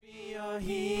your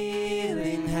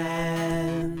healing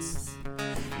hands,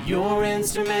 your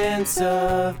instruments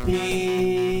of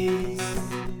peace.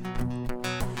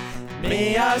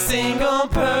 May our single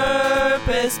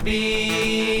purpose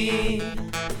be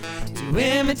to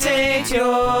imitate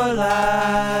your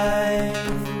life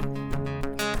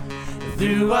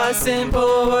through our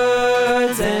simple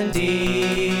words and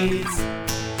deeds.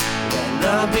 Let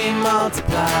love be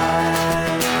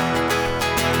multiplied.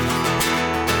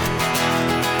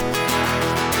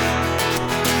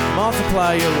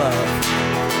 Multiply your love.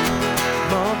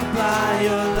 Multiply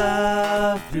your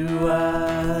love through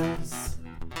us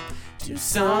to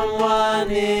someone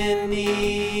in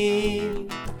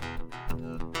need.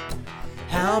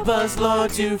 Help us,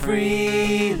 Lord, to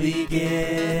freely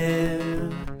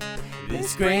give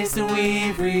this grace that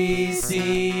we've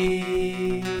received.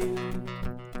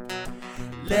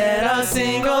 Let our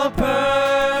single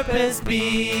purpose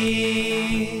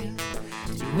be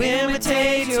to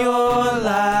imitate your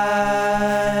life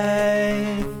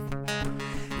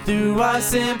through our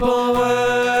simple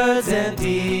words and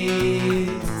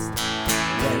deeds.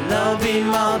 Let love be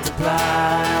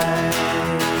multiplied.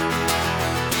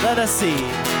 Let us see.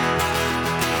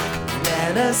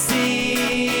 Let us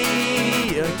see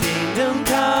your kingdom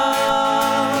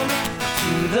come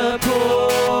to the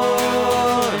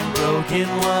poor and broken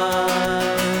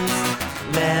ones.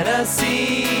 Let us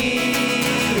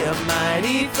see a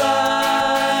mighty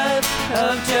flood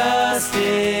of justice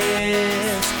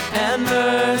and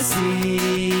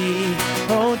mercy,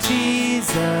 oh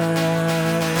Jesus.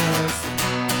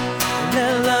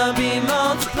 Let love be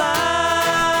multiplied.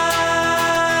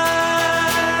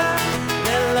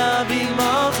 Let love be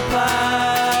multiplied.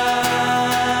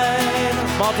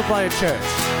 Multiply your church.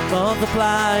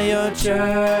 Multiply your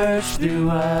church through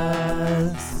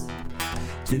us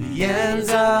to the ends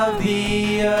of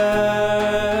the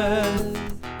earth,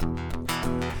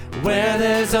 where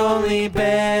there's only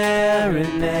barrenness.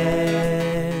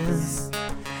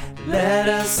 Let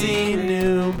us see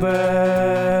new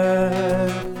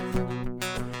birth.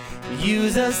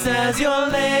 Use us as your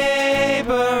laborers,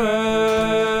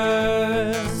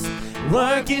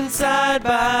 working side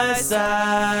by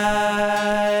side.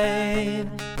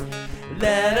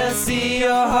 Let us see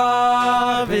your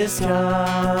harvest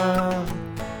come.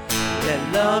 Let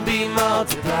love be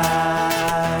multiplied.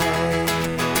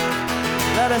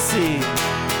 Let us see.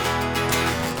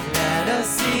 Let us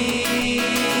see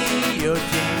your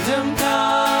kingdom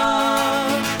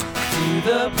come to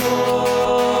the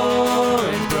poor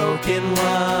and broken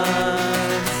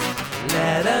ones.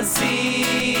 Let us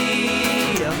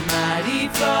see a mighty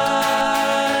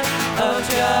flood of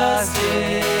justice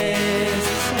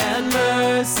and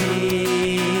mercy,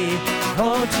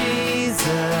 oh Jesus.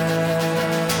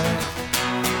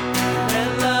 Let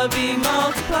love be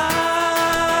multiplied.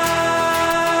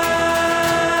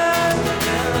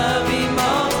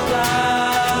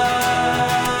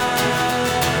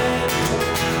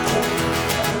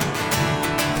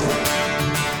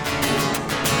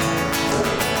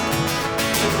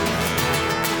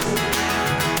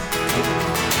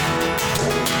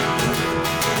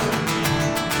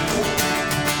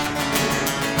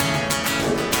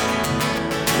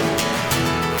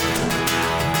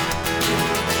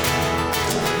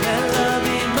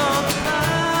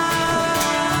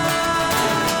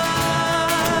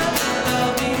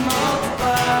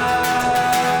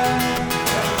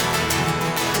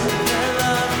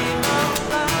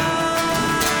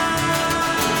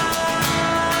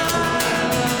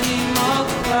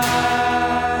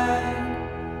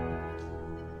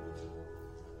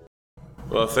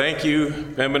 Well, thank you,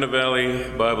 Pembina Valley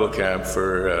Bible Camp,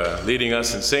 for leading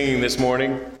us in singing this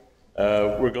morning.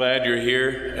 We're glad you're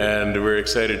here, and we're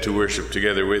excited to worship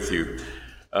together with you.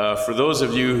 For those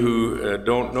of you who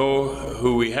don't know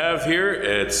who we have here,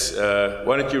 it's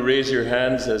why don't you raise your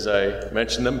hands as I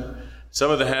mention them.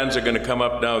 Some of the hands are going to come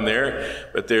up down there,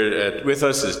 but they're with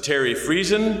us is Terry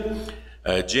Friesen,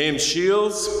 James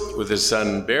Shields with his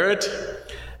son Barrett,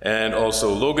 and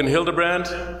also Logan Hildebrand,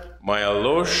 Maya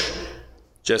Loesch,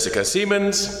 Jessica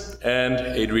Siemens, and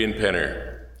Adrian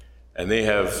Penner. And they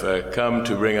have come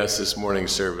to bring us this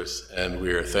morning's service, and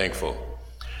we are thankful.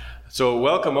 So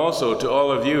welcome also to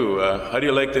all of you. How do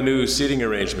you like the new seating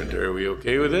arrangement? Are we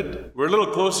okay with it? We're a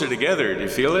little closer together. Do you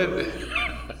feel it?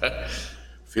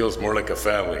 Feels more like a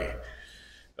family.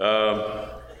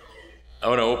 I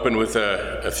want to open with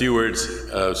a few words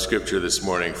of scripture this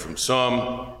morning from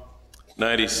Psalm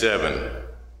 97.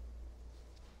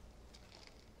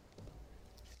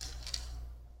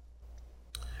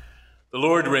 The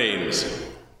Lord reigns.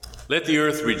 Let the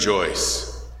earth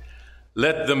rejoice.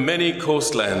 Let the many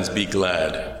coastlands be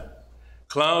glad.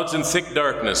 Clouds and thick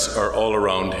darkness are all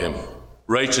around him.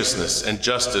 Righteousness and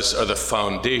justice are the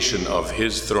foundation of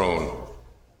his throne.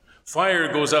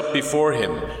 Fire goes up before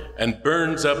him and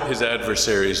burns up his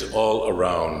adversaries all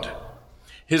around.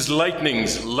 His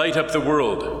lightnings light up the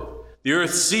world. The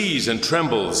earth sees and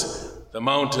trembles. The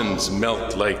mountains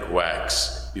melt like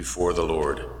wax before the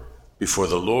Lord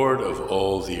of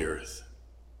all the earth.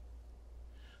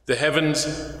 The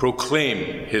heavens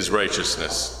proclaim his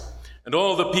righteousness, and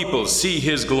all the people see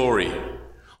his glory.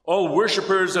 All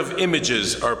worshippers of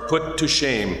images are put to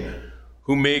shame,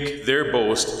 who make their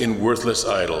boast in worthless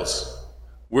idols.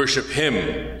 Worship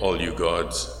him, all you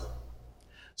gods.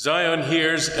 Zion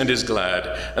hears and is glad,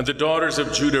 and the daughters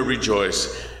of Judah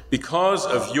rejoice, because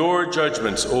of your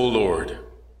judgments, O Lord.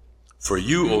 For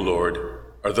you, O Lord,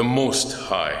 are the most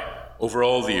high over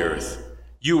all the earth.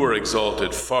 You are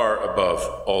exalted far above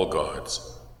all gods.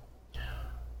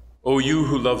 O you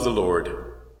who love the Lord,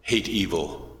 hate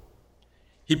evil.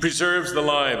 He preserves the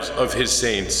lives of his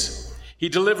saints. He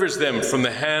delivers them from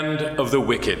the hand of the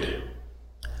wicked.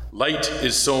 Light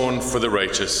is sown for the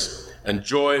righteous, and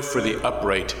joy for the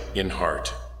upright in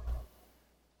heart.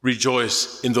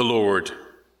 Rejoice in the Lord,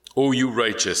 O you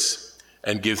righteous,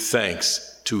 and give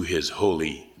thanks to his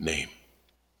holy name.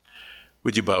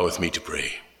 Would you bow with me to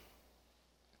pray?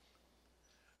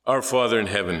 Our Father in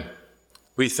heaven,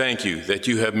 we thank you that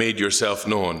you have made yourself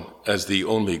known as the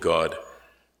only God,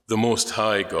 the Most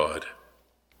High God.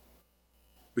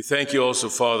 We thank you also,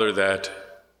 Father, that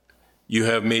you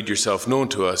have made yourself known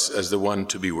to us as the one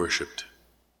to be worshipped.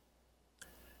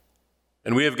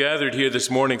 And we have gathered here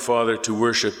this morning, Father, to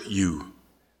worship you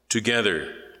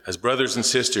together as brothers and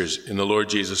sisters in the Lord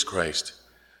Jesus Christ,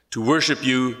 to worship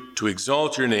you, to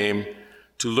exalt your name,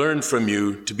 to learn from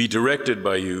you, to be directed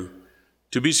by you,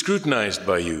 to be scrutinized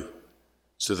by you,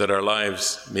 so that our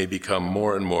lives may become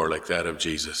more and more like that of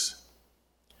Jesus.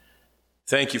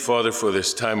 Thank you, Father, for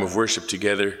this time of worship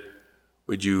together.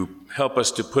 Would you help us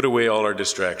to put away all our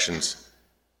distractions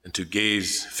and to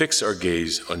fix our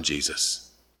gaze on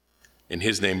Jesus. In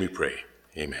his name we pray.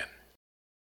 Amen.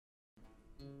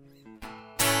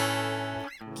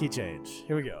 Key change.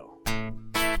 Here we go.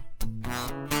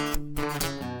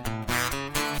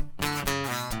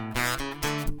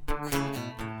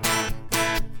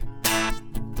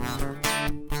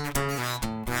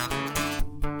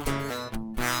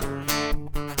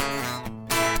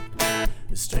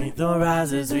 Strength will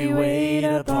rise as we wait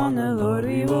upon the Lord.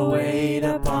 We will wait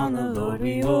upon the Lord.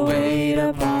 We will wait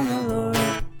upon the Lord.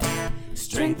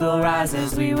 Strength will rise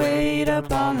as we wait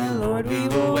upon the Lord. We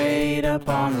will wait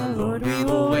upon the Lord. We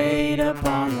will wait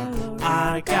upon the Lord.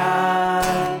 Our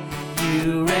God,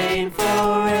 you reign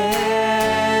forever.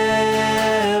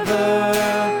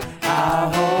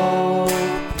 Our hope,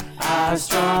 our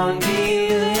strong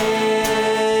deliverer.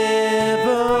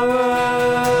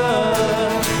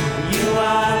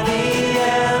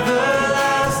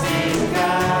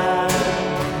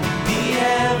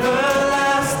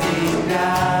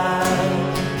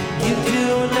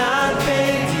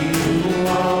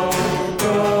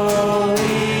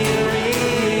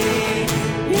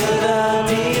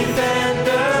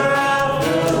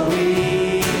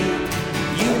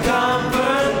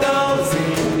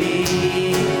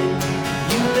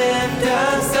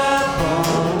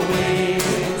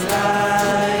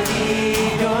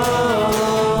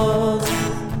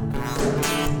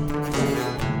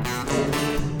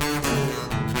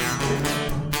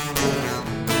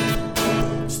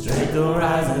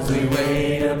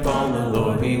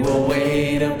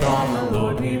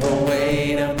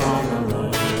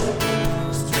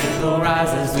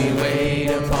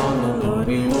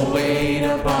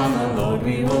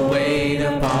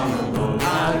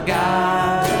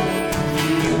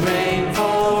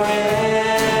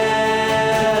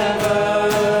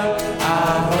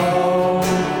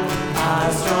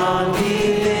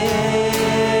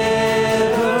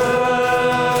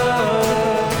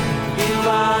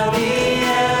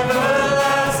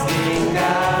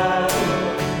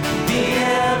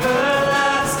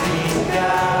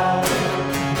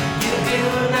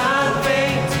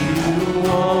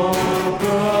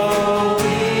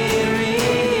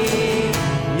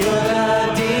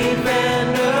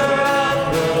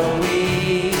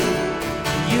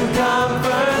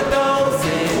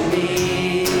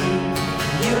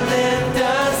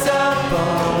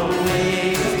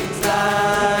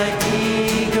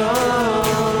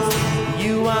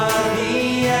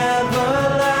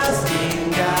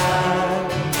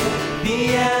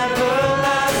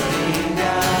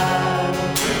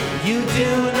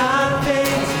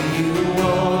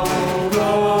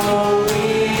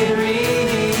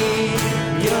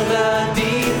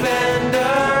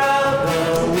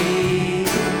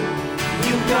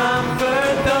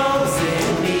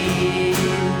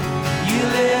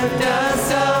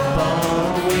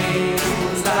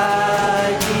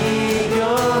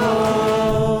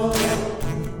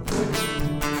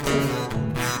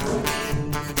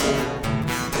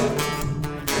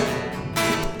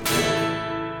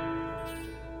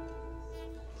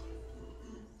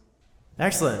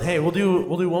 Excellent. Hey, we'll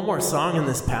do one more song in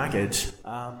this package.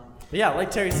 But yeah, like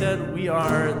Terry said,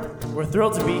 we're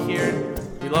thrilled to be here.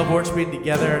 We love worshiping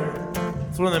together.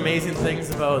 It's one of the amazing things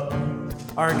about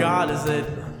our God is that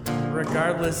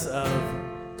regardless of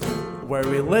where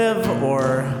we live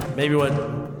or maybe what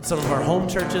some of our home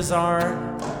churches are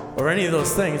or any of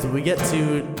those things, we get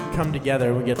to come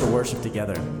together, we get to worship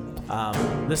together.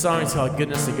 This song is called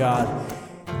Goodness of God.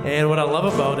 And what I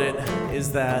love about it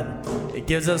is that it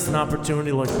gives us an opportunity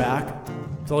to look back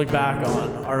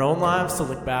on our own lives, to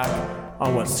look back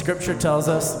on what Scripture tells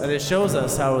us, and it shows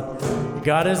us how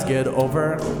God is good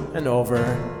over and over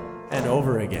and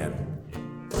over again.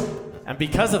 And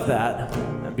because of that,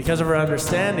 and because of our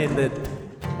understanding that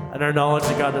and our knowledge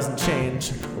that God doesn't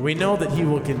change, we know that He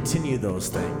will continue those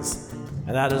things,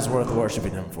 and that is worth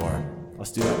worshiping Him for.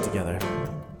 Let's do that together.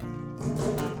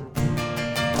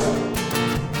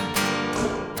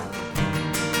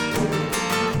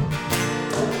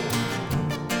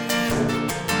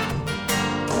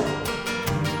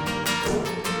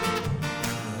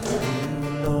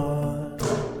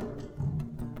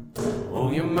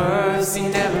 Mercy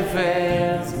never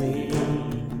fails me,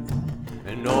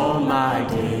 and all my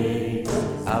days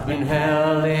I've been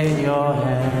held in your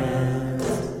hands.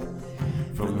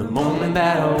 From the moment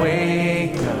that I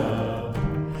wake up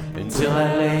until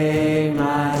I lay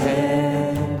my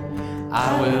head,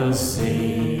 I will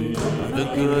sing of the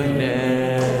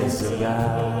goodness of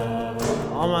God.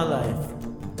 All my life.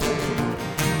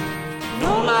 And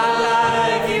all my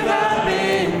life you have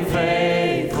been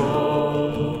faithful.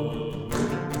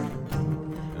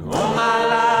 All my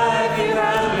life you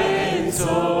have been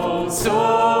so,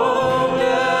 so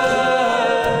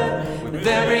good. With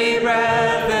every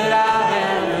breath that I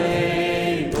am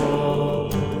able,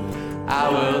 I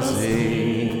will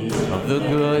sing of the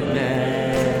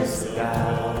goodness of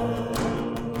God.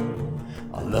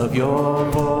 I love your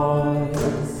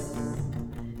voice.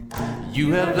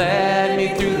 You have led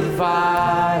me through the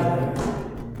fire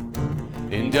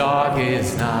in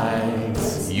darkest nights.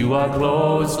 You are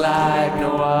close like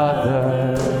no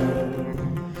other.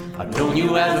 I've known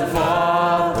you as a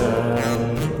father,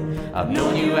 I've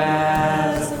known you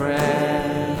as a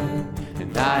friend,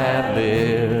 and I have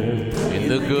lived in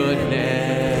the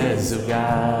goodness of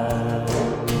God.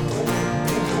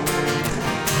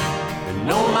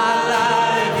 And all my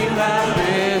life you have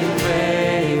been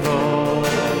faithful.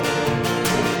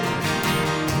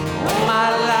 All my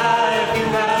life you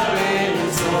have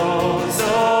been so, so.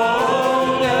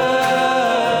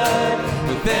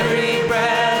 Every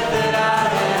breath that I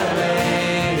am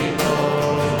able,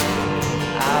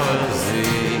 I will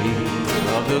sing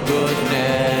of the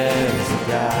goodness of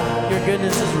God. Your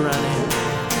goodness is running.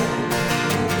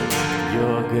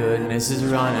 Your goodness is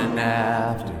running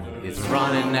after, it's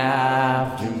running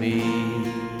after me.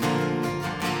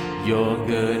 Your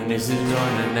goodness is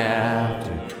running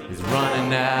after, it's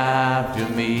running after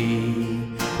me.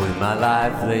 With my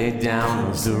life laid down,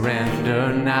 I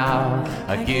surrender now.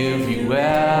 I give you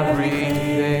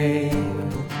everything.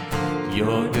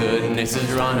 Your goodness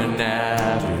is running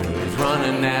after, it's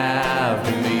running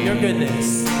after me. Your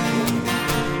goodness.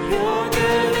 Your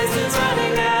goodness is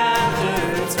running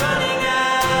after, it's running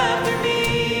after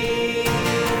me.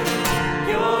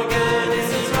 Your goodness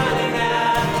is running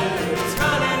after, it's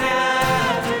running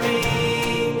after me.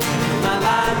 With my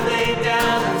life laid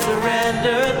down, I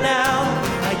surrender now.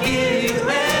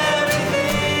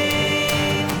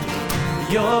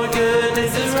 Your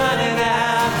goodness is running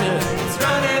after, it's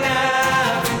running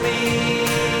after me.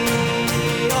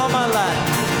 All my life.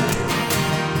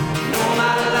 And all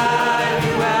my life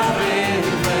you have been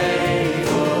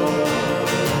faithful.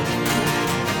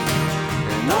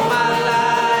 And all my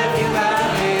life you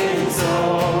have been so,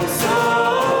 so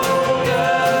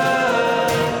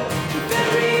good. With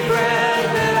every breath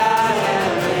that I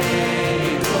am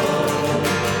able,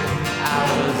 I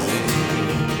will sing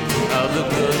of the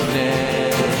goodness.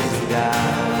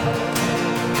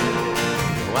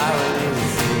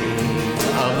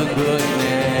 The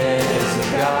goodness of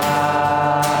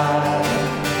God.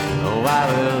 Oh, I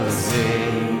will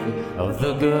sing of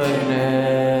the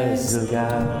goodness of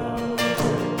God.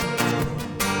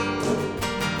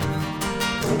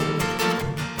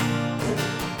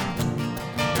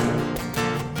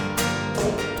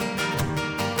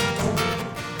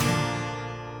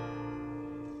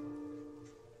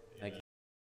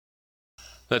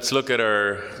 Let's look at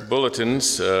our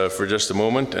bulletins for just a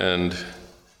moment and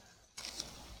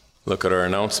look at our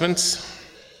announcements.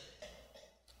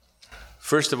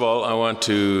 First of all, I want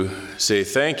to say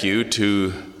thank you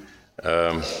to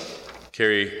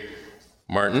Carrie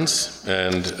Martins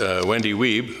and Wendy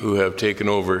Weeb, who have taken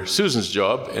over Susan's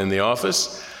job in the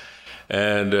office.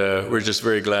 And we're just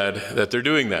very glad that they're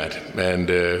doing that. And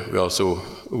we also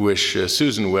wish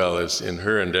Susan well in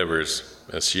her endeavors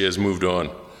as she has moved on.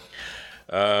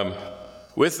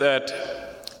 With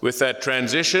that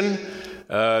transition,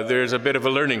 there's a bit of a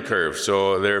learning curve.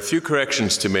 So there are a few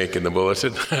corrections to make in the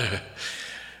bulletin.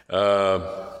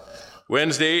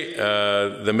 Wednesday,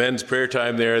 the men's prayer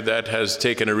time there, that has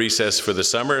taken a recess for the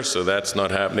summer, so that's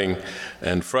not happening.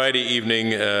 And Friday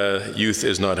evening, youth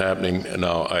is not happening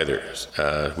now either.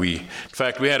 In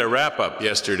fact, we had a wrap-up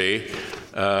yesterday.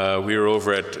 We were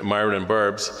over at Myron and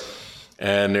Barb's,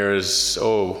 and there's,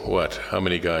 how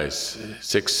many guys?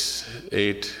 6,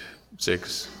 8,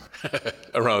 6,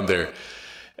 around there.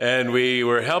 And we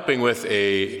were helping with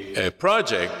a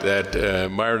project that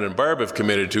Myron and Barb have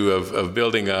committed to of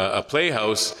building a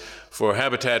playhouse for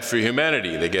Habitat for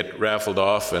Humanity. They get raffled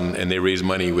off and they raise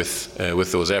money with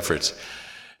those efforts.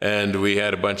 And we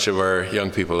had a bunch of our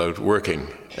young people out working.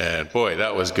 And boy,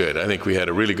 that was good. I think we had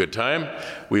a really good time.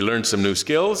 We learned some new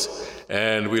skills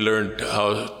and we learned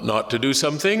how not to do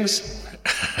some things.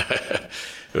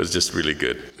 It was just really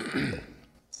good.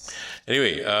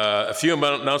 Anyway, a few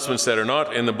announcements that are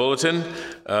not in the bulletin.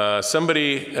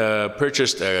 Somebody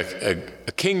purchased a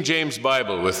King James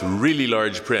Bible with really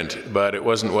large print, but it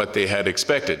wasn't what they had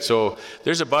expected. So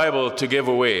there's a Bible to give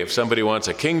away if somebody wants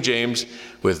a King James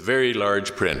with very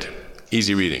large print.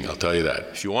 Easy reading, I'll tell you that.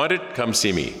 If you want it, come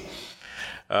see me.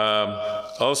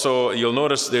 Also, you'll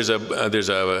notice there's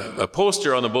a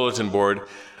poster on the bulletin board.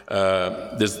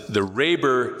 There's the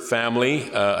Raber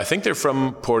family, I think they're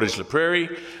from Portage La Prairie,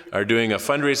 are doing a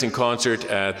fundraising concert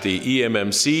at the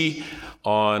EMMC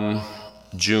on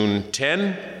June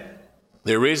 10.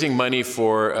 They're raising money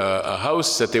for a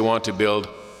house that they want to build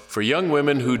for young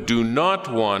women who do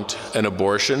not want an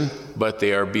abortion, but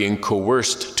they are being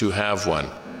coerced to have one.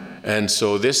 And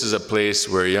so this is a place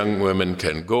where young women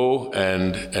can go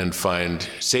and find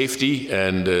safety.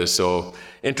 And so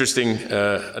interesting,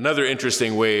 another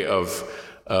interesting way of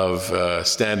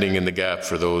standing in the gap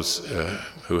for those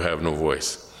who have no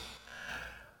voice.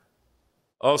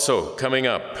 Also, coming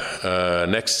up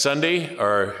next Sunday,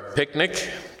 our picnic,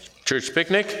 church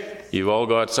picnic. You've all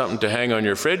got something to hang on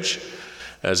your fridge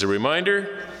as a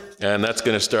reminder, and that's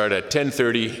going to start at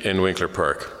 10:30 in Winkler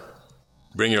Park.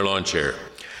 Bring your lawn chair.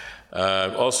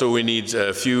 Also, we need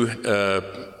a few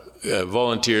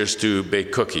volunteers to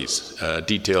bake cookies.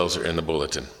 Details are in the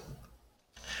bulletin.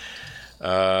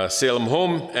 Salem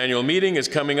Home annual meeting is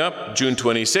coming up June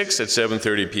 26th at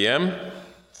 7:30 p.m.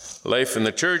 Life in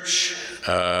the Church,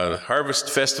 Harvest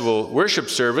Festival worship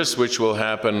service, which will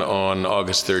happen on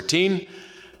August 13.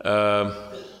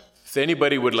 If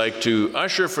anybody would like to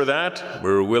usher for that,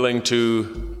 we're willing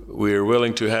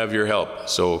to have your help.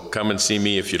 So come and see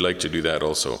me if you'd like to do that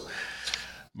also.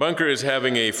 Bunker is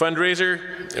having a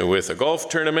fundraiser with a golf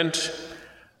tournament.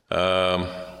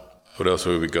 What else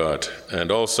have we got?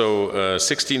 And also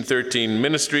 1613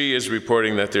 Ministry is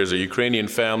reporting that there's a Ukrainian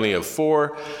family of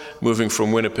 4 moving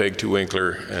from Winnipeg to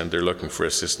Winkler, and they're looking for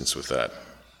assistance with that.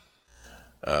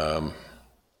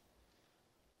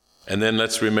 And then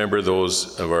let's remember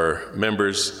those of our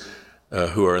members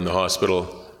who are in the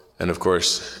hospital. And of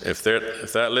course, if there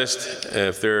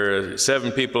are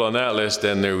 7 people on that list,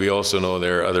 then we also know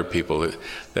there are other people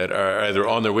that are either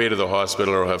on their way to the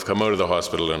hospital or have come out of the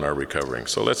hospital and are recovering.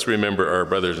 So let's remember our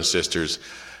brothers and sisters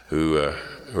who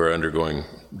are undergoing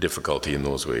difficulty in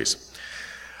those ways.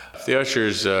 The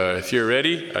ushers, if you're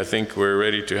ready, I think we're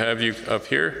ready to have you up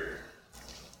here.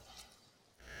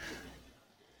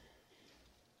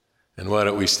 And why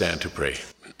don't we stand to pray?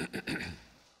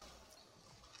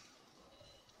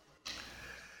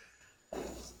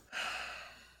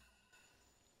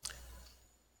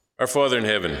 Our Father in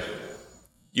heaven,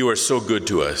 you are so good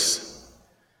to us.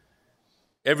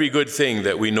 Every good thing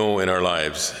that we know in our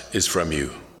lives is from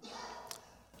you.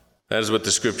 That is what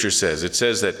the scripture says. It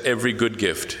says that every good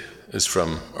gift is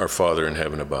from our Father in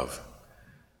heaven above.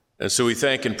 And so we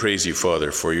thank and praise you,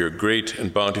 Father, for your great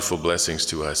and bountiful blessings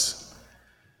to us.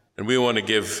 And we want to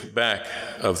give back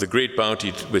of the great bounty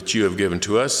which you have given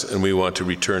to us, and we want to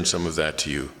return some of that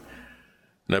to you.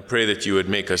 And I pray that you would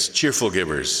make us cheerful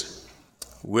givers,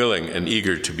 willing and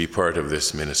eager to be part of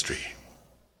this ministry.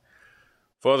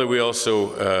 Father, we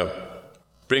also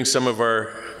bring some of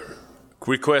our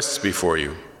requests before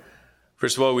you.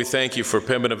 First of all, we thank you for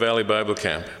Pembina Valley Bible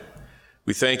Camp.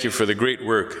 We thank you for the great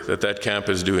work that camp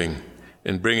is doing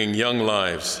in bringing young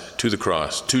lives to the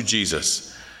cross, to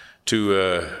Jesus,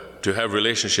 to have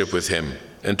relationship with him,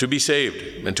 and to be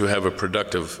saved, and to have a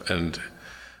productive and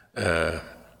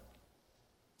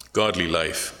godly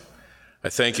life. I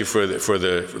thank you for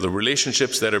the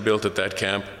relationships that are built at that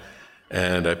camp,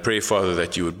 and I pray, Father,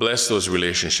 that you would bless those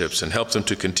relationships and help them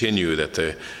to continue, that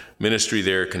the ministry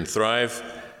there can thrive,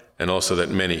 and also that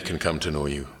many can come to know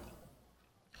you.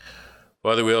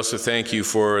 Father, we also thank you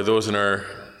for those in our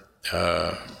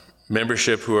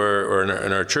membership or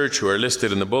in our church who are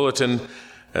listed in the bulletin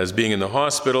as being in the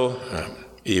hospital.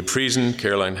 Abe Friesen,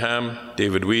 Caroline Ham,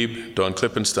 David Wiebe, Don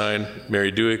Klippenstein,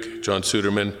 Mary Dewick, John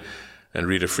Suderman, and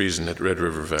Rita Friesen at Red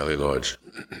River Valley Lodge.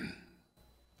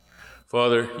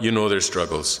 Father, you know their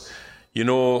struggles. You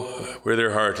know where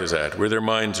their heart is at, where their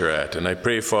minds are at. And I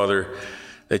pray, Father,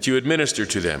 that you would minister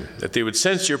to them, that they would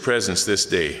sense your presence this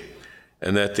day,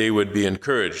 and that they would be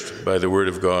encouraged by the word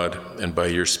of God and by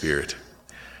your Spirit.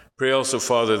 Pray also,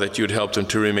 Father, that you would help them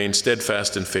to remain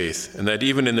steadfast in faith, and that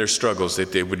even in their struggles,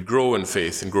 that they would grow in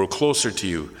faith and grow closer to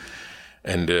you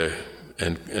and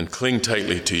cling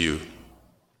tightly to you.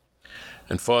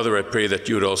 And Father, I pray that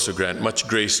you would also grant much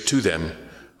grace to them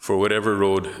for whatever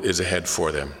road is ahead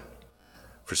for them.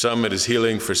 For some it is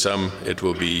healing, for some it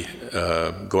will be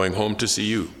going home to see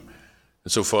you.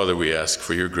 And so, Father, we ask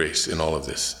for your grace in all of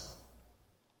this.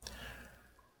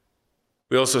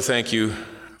 We also thank you,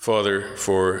 Father,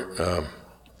 for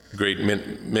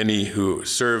many who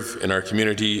serve in our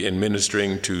community in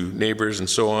ministering to neighbors and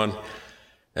so on.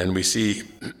 And we see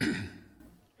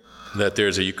that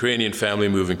there's a Ukrainian family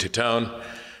moving to town.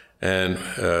 And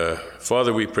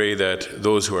Father, we pray that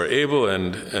those who are able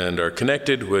and are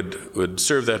connected would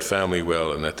serve that family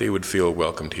well, and that they would feel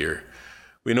welcomed here.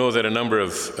 We know that a number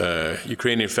of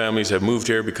Ukrainian families have moved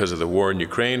here because of the war in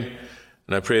Ukraine.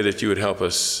 And I pray that you would help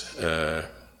us,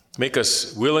 make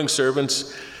us willing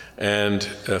servants and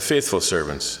faithful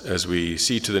servants as we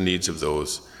see to the needs of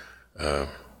those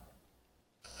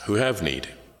who have need.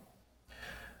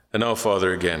 And now,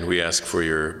 Father, again, we ask for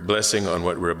your blessing on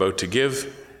what we're about to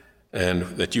give, and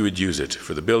that you would use it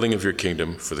for the building of your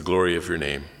kingdom, for the glory of your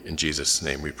name. In Jesus'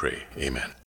 name we pray.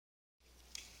 Amen.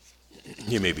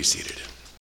 You may be seated.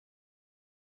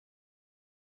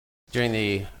 During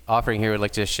the offering here, I'd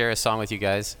like to share a song with you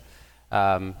guys.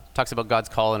 Talks about God's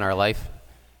call in our life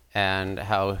and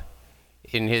how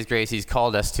in his grace he's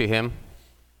called us to him,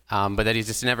 but that he's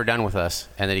just never done with us,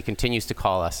 and that he continues to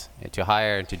call us to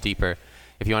higher and to deeper.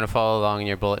 If you want to follow along in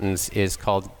your bulletins, is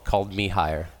called Me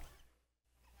Higher.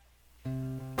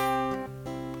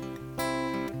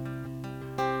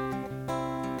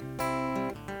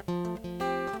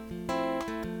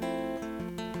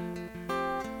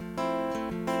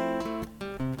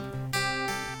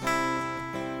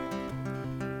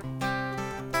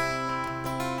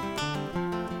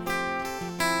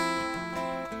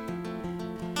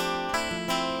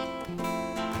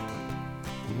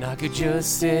 I could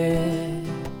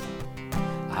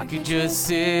just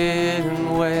sit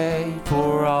and wait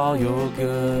for all your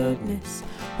goodness,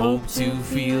 hope to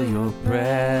feel your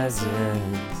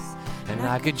presence. And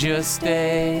I could just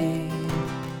stay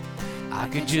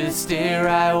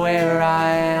right where I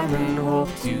am and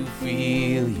hope to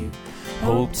feel you,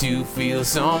 hope to feel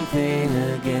something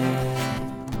again.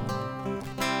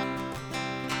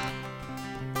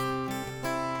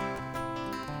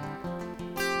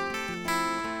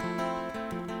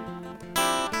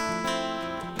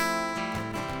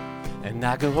 And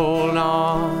I could hold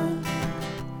on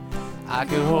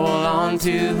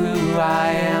to who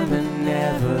I am and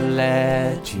never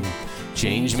let you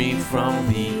change me from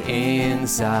the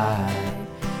inside.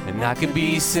 And I could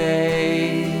be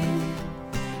safe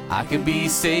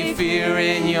here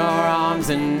in your arms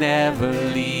and never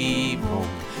leave home,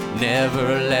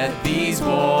 never let these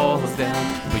walls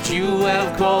down. But you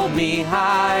have called me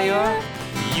higher,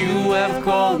 you have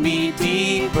called me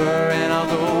deeper, and I'll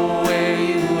go where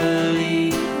you will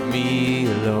lead me,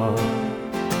 Lord.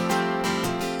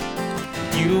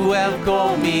 You have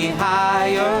called me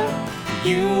higher,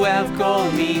 you have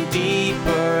called me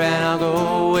deeper, and I'll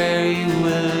go where you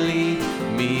will lead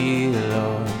me,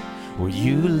 Lord. Will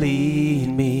you lead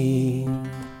me?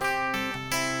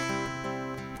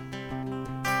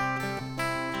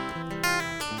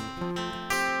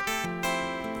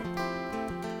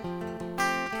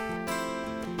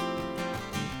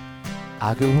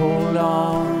 I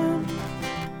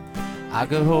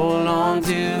could hold on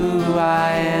to who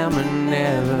I am and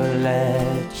never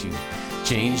let you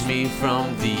change me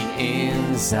from the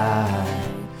inside.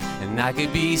 And I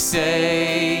could be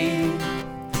safe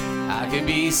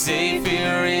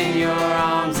here in your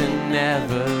arms and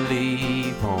never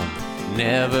leave home,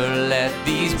 never let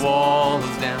these walls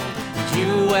down.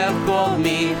 You have called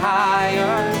me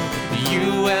higher,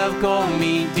 you have called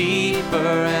me deeper,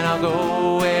 and I'll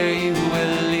go where you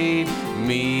will lead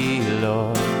me,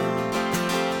 Lord.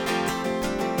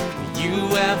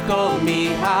 called me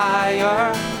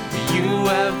higher. You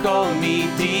have called me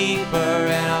deeper,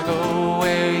 and I'll go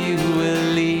where you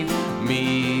will lead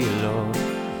me, Lord,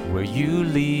 where you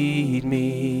lead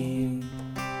me.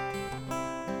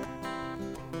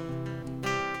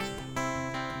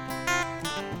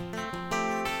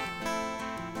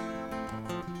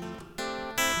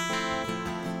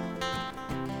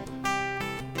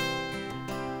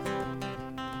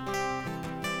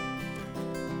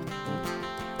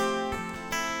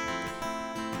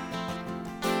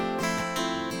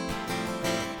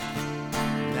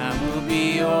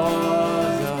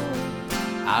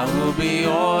 I will be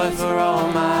yours for all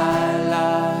my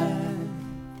life.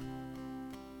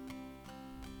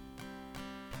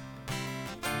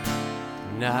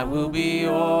 And I will be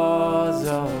yours,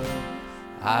 oh,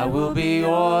 I will be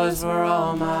yours for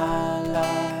all my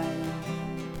life.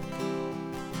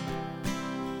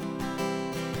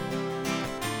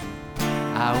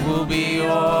 I will be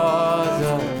yours,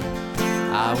 oh,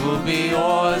 I will be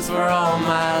yours for all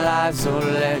my life. So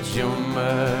let your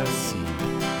mercy,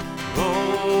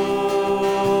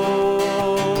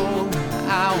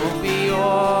 I will be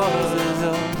yours,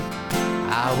 oh,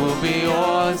 I will be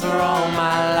yours for all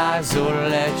my life. So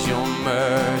let your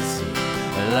mercy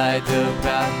light the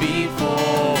path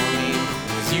before me.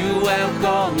 'Cause you have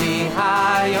called me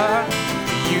higher,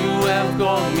 you have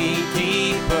called me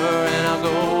deeper, and I'll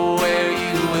go where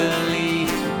you will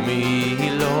lead me,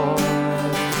 Lord.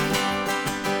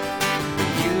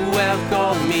 You have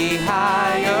called me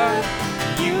higher,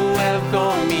 you have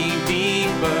called me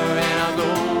deeper, and I'll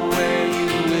go where you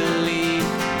will lead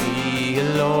me,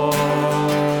 Lord.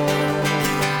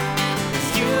 'Cause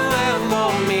you have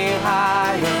called me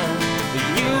higher,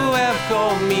 you have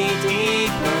called me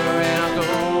deeper, and I'll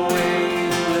go where you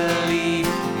will lead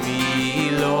me,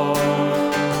 Lord.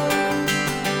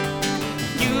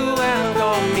 You have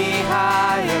called me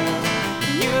higher,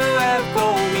 you have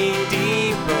called me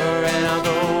deeper, and I'll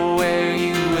go where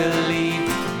you will lead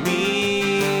me,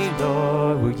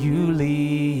 Lord, will you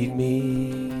lead me?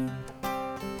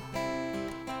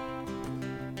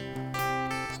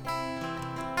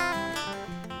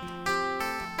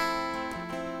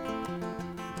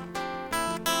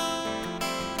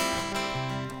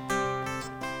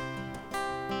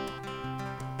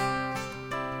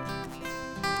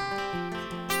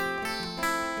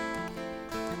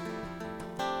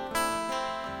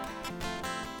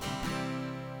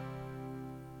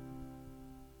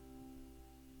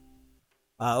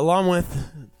 Along with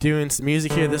doing some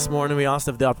music here this morning, we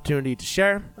also have the opportunity to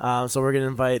share. So we're going to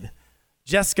invite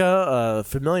Jessica, a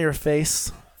familiar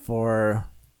face for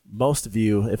most of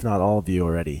you, if not all of you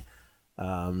already,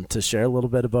 to share a little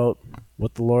bit about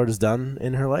what the Lord has done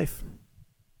in her life.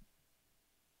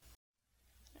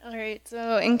 All right,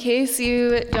 so in case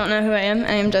you don't know who I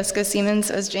am Jessica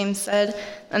Siemens, as James said.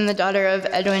 I'm the daughter of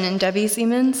Edwin and Debbie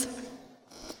Siemens.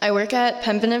 I work at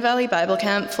Pembina Valley Bible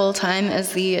Camp full-time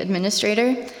as the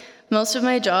administrator. Most of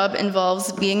my job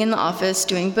involves being in the office,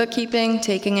 doing bookkeeping,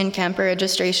 taking in camper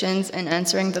registrations, and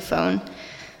answering the phone.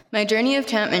 My journey of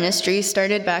camp ministry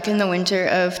started back in the winter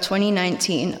of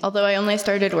 2019, although I only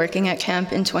started working at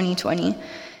camp in 2020.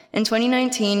 In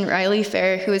 2019, Riley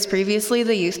Fair, who was previously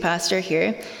the youth pastor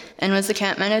here and was the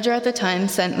camp manager at the time,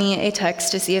 sent me a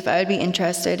text to see if I would be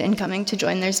interested in coming to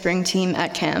join their spring team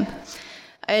at camp.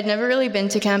 I had never really been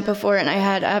to camp before, and I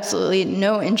had absolutely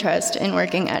no interest in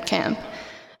working at camp.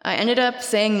 I ended up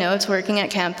saying no to working at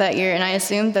camp that year, and I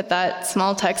assumed that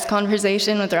small text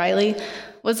conversation with Riley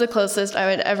was the closest I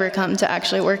would ever come to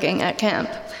actually working at camp.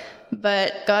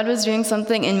 But God was doing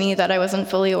something in me that I wasn't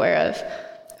fully aware of.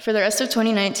 For the rest of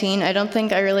 2019, I don't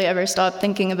think I really ever stopped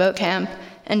thinking about camp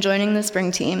and joining the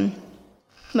spring team.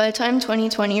 By the time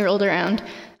 2020 rolled around,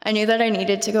 I knew that I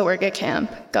needed to go work at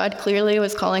camp. God clearly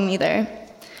was calling me there.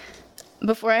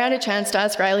 Before I had a chance to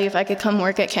ask Riley if I could come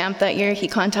work at camp that year, he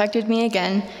contacted me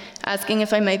again, asking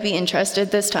if I might be interested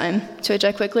this time, to which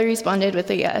I quickly responded with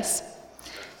a yes.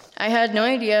 I had no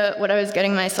idea what I was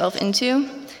getting myself into,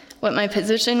 what my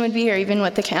position would be, or even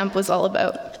what the camp was all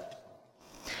about.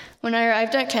 When I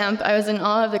arrived at camp, I was in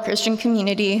awe of the Christian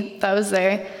community that was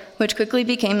there, which quickly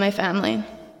became my family.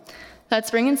 That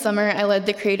spring and summer, I led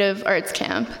the Creative Arts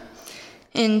Camp.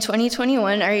 In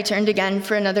 2021, I returned again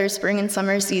for another spring and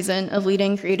summer season of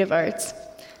leading creative arts.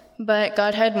 But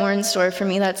God had more in store for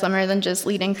me that summer than just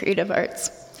leading creative arts.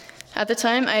 At the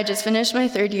time, I had just finished my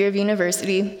third year of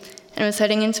university and was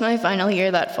heading into my final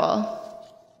year that fall.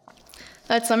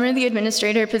 That summer, the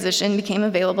administrator position became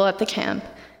available at the camp,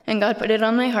 and God put it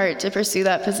on my heart to pursue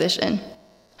that position.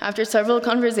 After several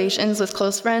conversations with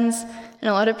close friends and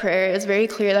a lot of prayer, it was very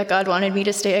clear that God wanted me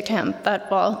to stay at camp that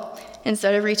fall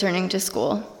instead of returning to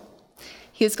school.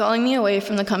 He is calling me away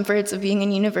from the comforts of being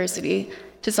in university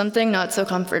to something not so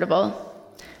comfortable.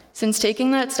 Since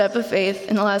taking that step of faith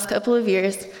in the last couple of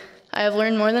years, I have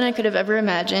learned more than I could have ever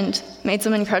imagined, made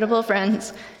some incredible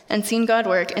friends, and seen God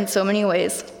work in so many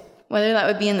ways, whether that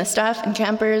would be in the staff and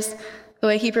campers, the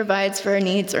way He provides for our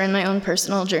needs, or in my own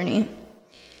personal journey.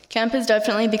 Camp has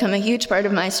definitely become a huge part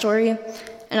of my story,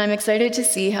 and I'm excited to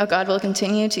see how God will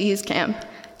continue to use camp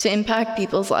to impact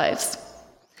people's lives.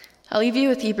 I'll leave you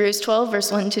with Hebrews 12,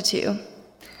 verse 1-2.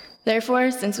 Therefore,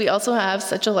 since we also have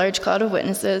such a large cloud of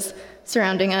witnesses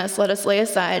surrounding us, let us lay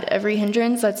aside every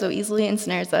hindrance that so easily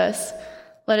ensnares us.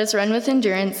 Let us run with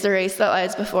endurance the race that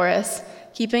lies before us,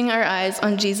 keeping our eyes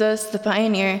on Jesus, the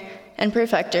pioneer and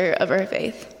perfecter of our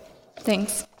faith.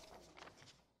 Thanks.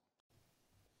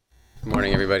 Good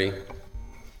morning, everybody.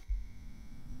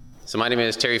 So my name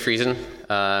is Terry Friesen.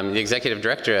 I'm the executive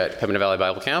director at Pembina Valley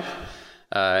Bible Camp.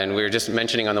 And we were just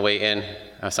mentioning on the way in,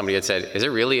 somebody had said, is it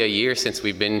really a year since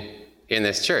we've been in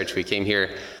this church? We came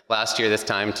here last year this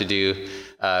time to do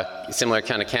a similar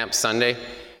kind of Camp Sunday,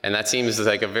 and that seems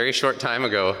like a very short time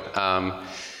ago.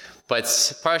 But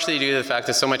it's partially due to the fact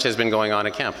that so much has been going on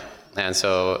at camp. And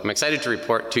so I'm excited to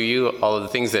report to you all of the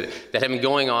things that have been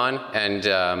going on, and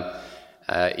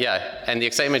and the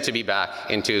excitement to be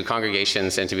back into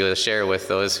congregations and to be able to share with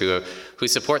those who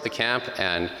support the camp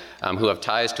and who have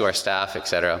ties to our staff,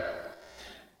 etc.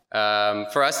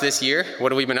 For us this year,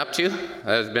 what have we been up to?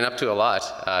 I've been up to a lot.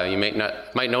 You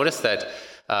might notice that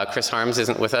Chris Harms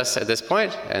isn't with us at this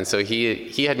point, and so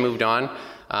he had moved on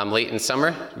late in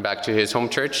summer back to his home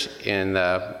church in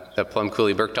the Plum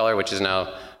Coulee Bergtaler, which is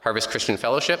now Harvest Christian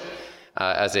Fellowship,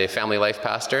 as a family life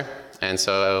pastor. And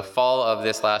so fall of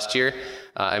this last year,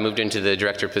 I moved into the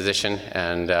director position,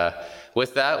 and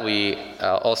with that, we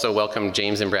also welcomed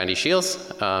James and Brandy Shields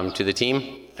to the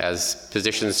team as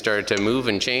positions started to move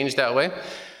and change that way.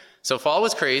 So fall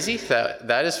was crazy,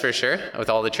 that is for sure, with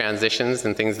all the transitions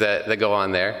and things that go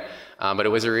on there. But it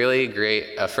was a really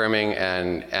great, affirming,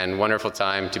 and wonderful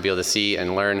time to be able to see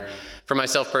and learn for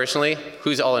myself personally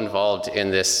who's all involved in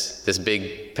this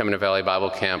big Pembina Valley Bible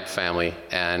Camp family.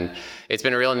 And it's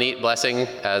been a real neat blessing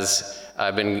as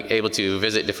I've been able to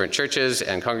visit different churches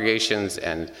and congregations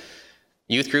and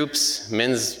youth groups,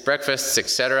 men's breakfasts,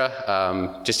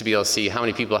 etc., just to be able to see how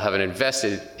many people have an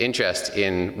invested interest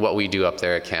in what we do up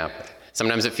there at camp.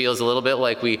 Sometimes it feels a little bit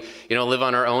like we, live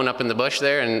on our own up in the bush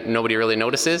there and nobody really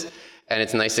notices. And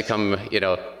it's nice to come,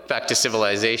 back to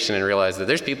civilization and realize that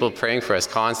there's people praying for us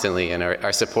constantly and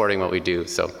are supporting what we do.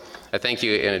 So I thank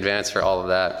you in advance for all of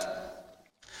that.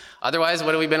 Otherwise,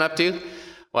 what have we been up to?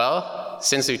 Well,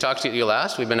 since we talked to you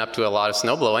last, we've been up to a lot of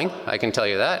snow blowing, I can tell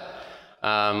you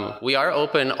that. We are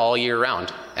open all year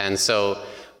round, and so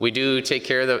we do take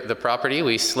care of the property.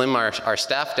 We slim our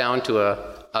staff down to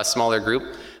a smaller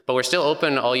group, but we're still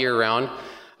open all year round.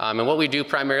 And what we do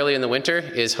primarily in the winter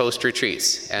is host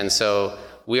retreats. And so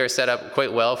we are set up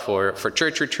quite well for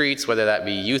church retreats, whether that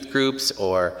be youth groups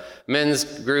or men's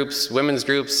groups, women's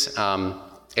groups.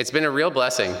 It's been a real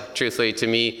blessing, truthfully, to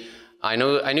me. I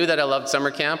knew that I loved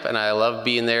summer camp, and I love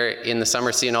being there in the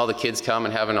summer, seeing all the kids come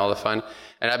and having all the fun.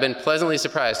 And I've been pleasantly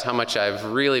surprised how much I've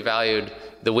really valued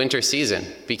the winter season,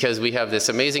 because we have this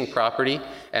amazing property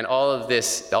and all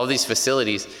these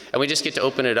facilities, and we just get to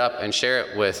open it up and share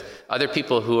it with other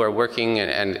people who are working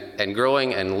and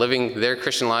growing and living their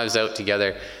Christian lives out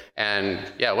together. And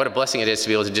yeah, what a blessing it is to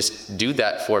be able to just do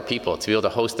that for people, to be able to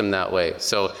host them that way.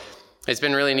 So it's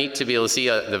been really neat to be able to see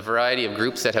the variety of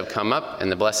groups that have come up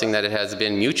and the blessing that it has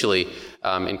been mutually,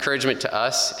 encouragement to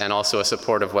us and also a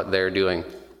support of what they're doing.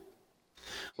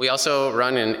 We also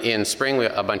run in spring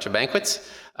a bunch of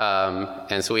banquets.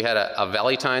 And so we had a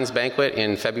Valentine's banquet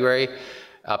in February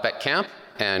up at camp.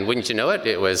 And wouldn't you know it,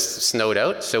 it was snowed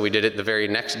out. So we did it the very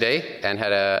next day and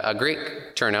had a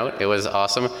great turnout. It was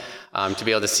awesome to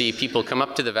be able to see people come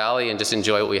up to the valley and just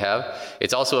enjoy what we have.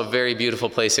 It's also a very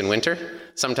beautiful place in winter.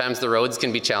 Sometimes the roads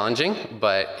can be challenging,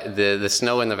 but the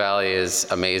snow in the valley is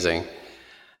amazing.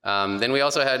 Then we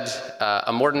also had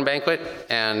a Morden banquet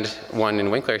and one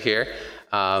in Winkler here.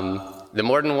 The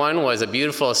Morden one was a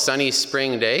beautiful sunny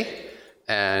spring day,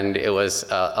 and it was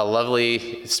a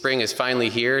lovely spring is finally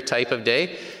here type of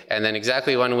day. And then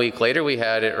exactly 1 week later, we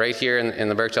had it right here in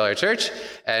the Bergtaler Church,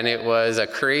 and it was a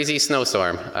crazy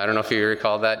snowstorm. I don't know if you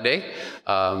recall that day,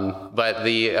 but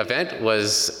the event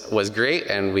was great,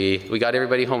 and we got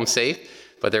everybody home safe,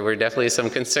 but there were definitely some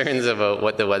concerns about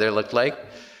what the weather looked like.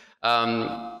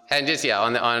 And just,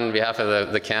 on behalf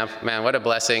of the camp, man, what a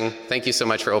blessing. Thank you so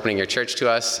much for opening your church to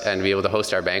us and be able to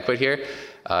host our banquet here.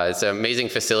 It's an amazing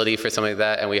facility for something like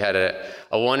that, and we had a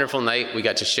wonderful night. We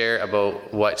got to share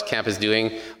about what camp is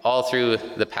doing all through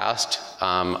the past.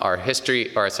 Our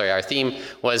theme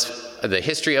was the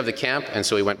history of the camp, and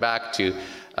so we went back to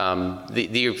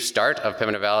the start of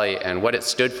Pembina Valley and what it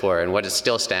stood for and what it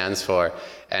still stands for.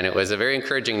 And it was a very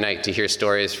encouraging night to hear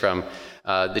stories from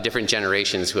the different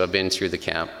generations who have been through the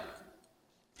camp.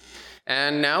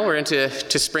 And now we're into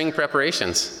spring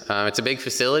preparations. It's a big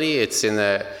facility. It's in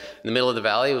the middle of the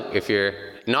valley. If you're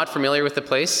not familiar with the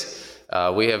place,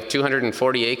 we have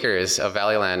 240 acres of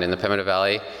valley land in the Pembina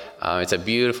Valley. It's a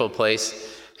beautiful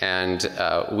place, and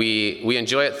we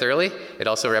enjoy it thoroughly. It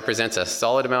also represents a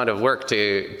solid amount of work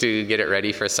to get it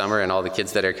ready for summer and all the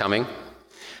kids that are coming.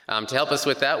 To help us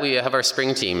with that, we have our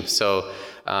spring team. So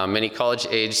many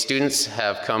college-age students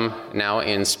have come now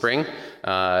in spring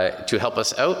to help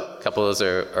us out. A couple of those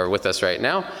are with us right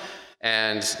now.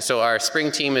 And so our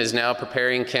spring team is now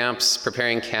preparing camp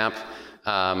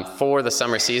for the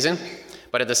summer season.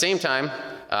 But at the same time,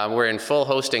 we're in full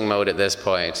hosting mode at this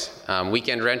point.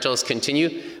 Weekend rentals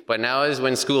continue, but now is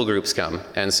when school groups come.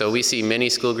 And so we see many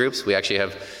school groups. We actually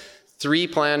have 3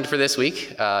 planned for this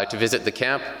week to visit the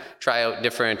camp, try out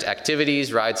different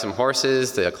activities, ride some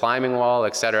horses, the climbing wall,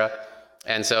 etc.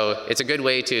 And so it's a good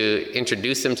way to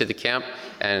introduce them to the camp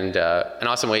and an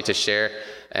awesome way to share.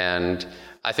 And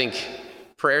I think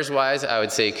prayers-wise, I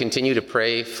would say continue to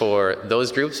pray for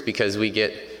those groups, because we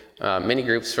get many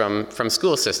groups from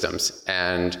school systems.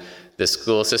 And the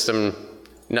school system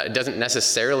doesn't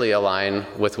necessarily align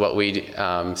with what we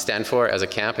stand for as a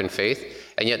camp in faith.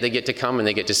 And yet they get to come and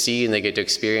they get to see and they get to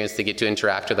experience, they get to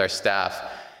interact with our staff.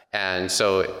 And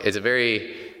so it's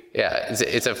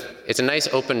it's a nice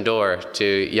open door to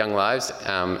young lives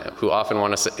who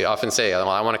often say, well,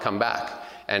 I want to come back.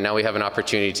 And now we have an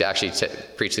opportunity to actually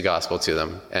preach the gospel to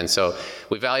them. And so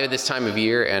we value this time of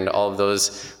year and all of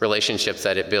those relationships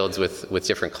that it builds with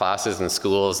different classes and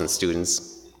schools and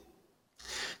students.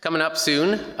 Coming up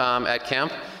soon at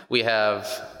camp, we have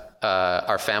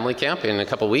our family camp in a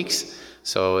couple weeks.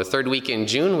 So the 3rd week in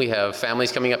June, we have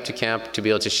families coming up to camp to be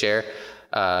able to share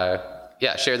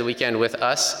the weekend with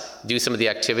us, do some of the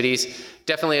activities.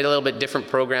 Definitely a little bit different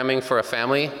programming for a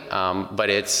family, but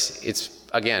it's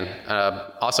again,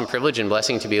 awesome privilege and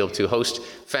blessing to be able to host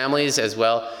families as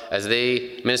well as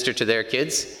they minister to their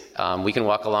kids. We can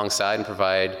walk alongside and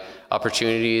provide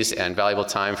opportunities and valuable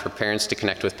time for parents to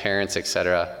connect with parents,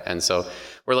 etc. And so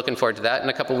we're looking forward to that in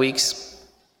a couple weeks.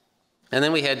 And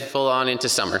then we head full on into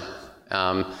summer.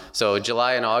 So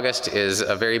July and August is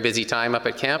a very busy time up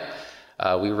at camp.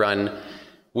 We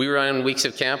run weeks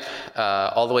of camp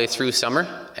all the way through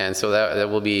summer, and so that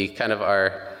will be kind of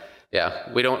our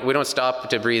we don't stop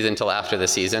to breathe until after the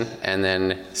season, and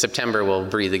then September we'll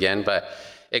breathe again. But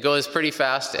it goes pretty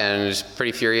fast and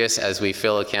pretty furious as we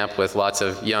fill a camp with lots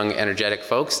of young, energetic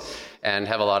folks and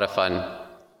have a lot of fun.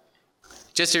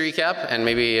 Just to recap, and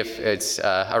maybe if it's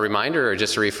a reminder or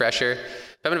just a refresher,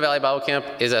 Pembina Valley Bible Camp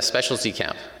is a specialty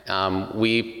camp.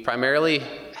 We primarily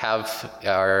have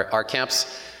our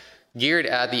camps geared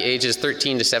at the ages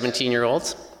 13 to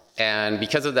 17-year-olds. And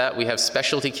because of that, we have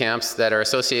specialty camps that are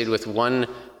associated with one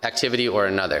activity or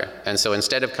another. And so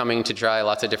instead of coming to try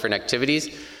lots of different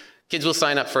activities, kids will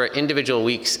sign up for individual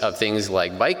weeks of things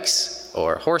like bikes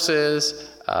or horses,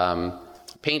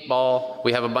 paintball.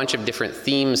 We have a bunch of different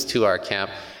themes to our camp,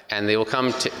 and they will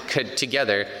come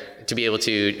together to be able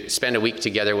to spend a week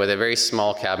together with a very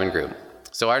small cabin group.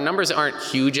 So our numbers aren't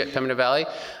huge at Pembina Valley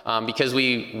because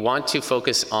we want to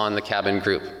focus on the cabin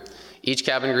group. Each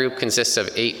cabin group consists of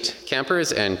 8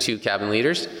 campers and 2 cabin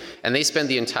leaders, and they spend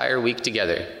the entire week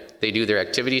together. They do their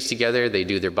activities together, they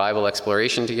do their Bible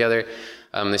exploration together.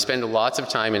 They spend lots of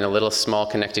time in a little small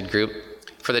connected group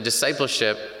for the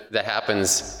discipleship that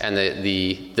happens and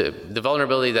the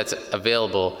vulnerability that's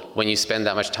available when you spend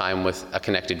that much time with a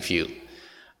connected few.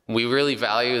 We really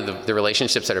value the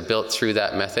relationships that are built through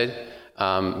that method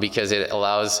because it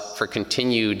allows for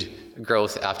continued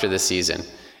growth after the season.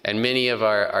 And many of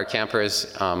our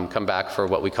campers come back for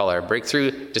what we call our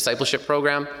Breakthrough Discipleship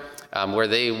Program, where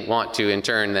they want to, in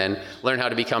turn, then learn how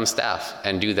to become staff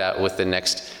and do that with the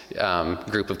next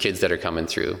group of kids that are coming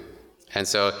through. And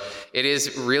so it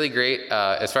is really great,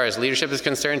 as far as leadership is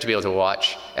concerned, to be able to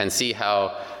watch and see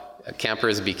how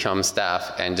campers become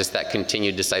staff and just that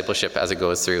continued discipleship as it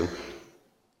goes through.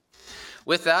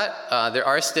 With that, there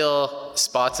are still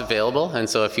spots available, and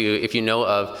so if you know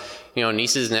of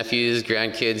nieces, nephews,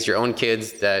 grandkids, your own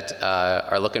kids that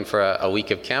are looking for a week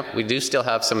of camp, we do still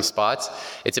have some spots.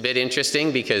 It's a bit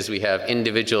interesting because we have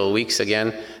individual weeks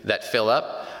again that fill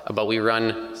up, but we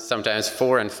run sometimes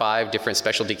 4 and 5 different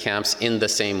specialty camps in the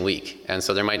same week. And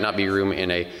so there might not be room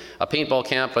in a paintball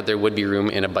camp, but there would be room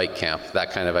in a bike camp,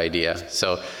 that kind of idea.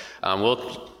 So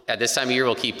at this time of year,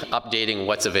 we'll keep updating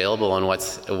what's available and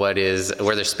where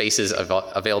there's spaces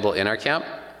available in our camp.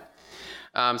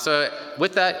 So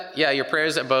with that, your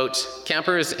prayers about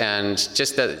campers and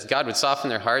just that God would soften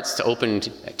their hearts to open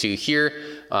to hear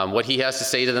what he has to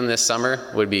say to them this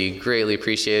summer would be greatly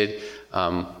appreciated.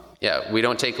 We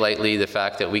don't take lightly the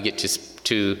fact that we get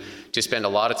to spend a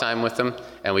lot of time with them,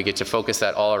 and we get to focus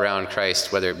that all around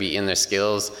Christ, whether it be in their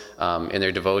skills, in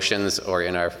their devotions, or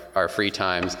in our free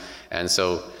times. And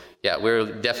so, we're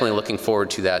definitely looking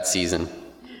forward to that season.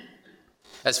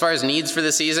 As far as needs for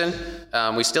the season,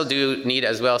 we still do need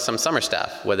as well some summer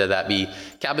staff, whether that be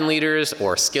cabin leaders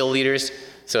or skill leaders.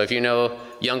 So if you know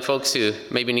young folks who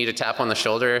maybe need a tap on the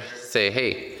shoulder, say,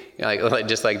 hey,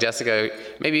 just like Jessica,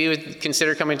 maybe you would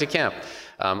consider coming to camp.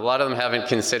 A lot of them haven't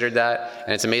considered that,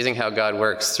 and it's amazing how God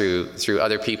works through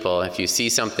other people. If you see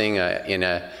something in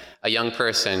a young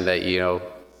person that you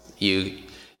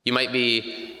might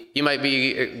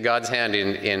be God's hand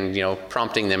in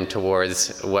prompting them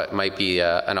towards what might be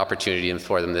an opportunity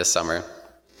for them this summer.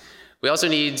 We also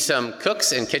need some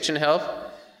cooks and kitchen help,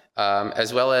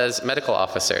 as well as medical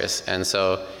officers. And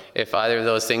so if either of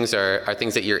those things are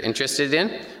things that you're interested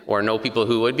in or know people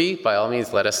who would be, by all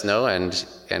means let us know, and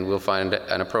we'll find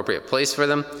an appropriate place for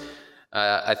them.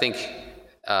 I think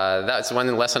that's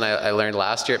one lesson I learned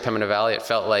last year at Pembina Valley. It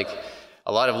felt like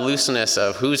a lot of looseness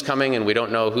of who's coming, and we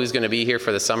don't know who's going to be here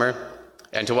for the summer.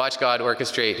 And to watch God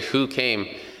orchestrate who came,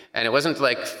 and it wasn't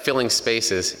like filling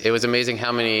spaces. It was amazing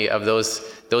how many of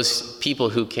those people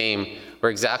who came were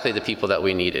exactly the people that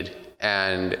we needed.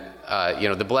 And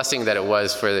the blessing that it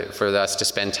was for us to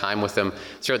spend time with them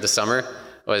throughout the summer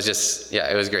was just,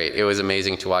 it was great. It was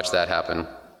amazing to watch that happen.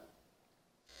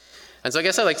 And so I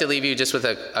guess I'd like to leave you just with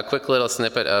a quick little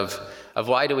snippet of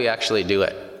why do we actually do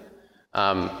it.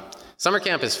 Summer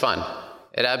camp is fun.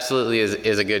 It absolutely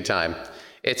is a good time.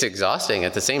 It's exhausting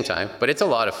at the same time, but it's a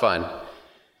lot of fun.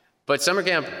 But summer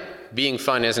camp being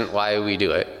fun isn't why we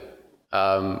do it.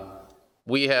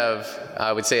 We have,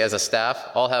 I would say as a staff,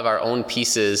 all have our own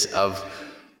pieces of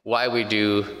why we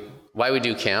do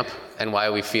camp and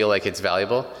why we feel like it's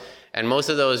valuable. And most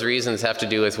of those reasons have to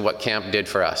do with what camp did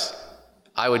for us.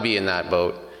 I would be in that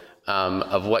boat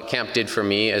of what camp did for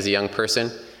me as a young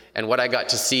person and what I got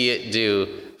to see it do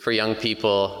for young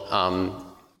people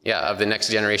of the next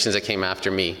generations that came after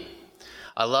me.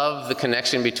 I love the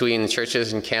connection between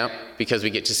churches and camp because we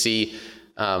get to see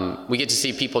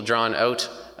people drawn out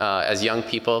as young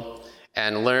people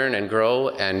and learn and grow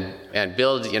and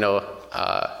build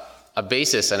a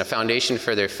basis and a foundation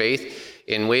for their faith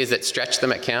in ways that stretch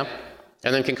them at camp,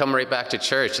 and then can come right back to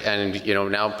church and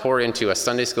now pour into a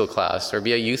Sunday school class or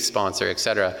be a youth sponsor,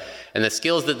 etc. And the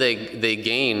skills that they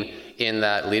gain in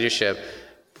that leadership,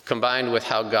 combined with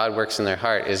how God works in their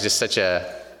heart, is just such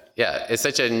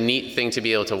a neat thing to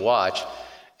be able to watch,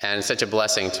 and such a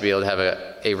blessing to be able to have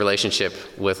a relationship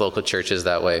with local churches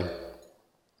that way.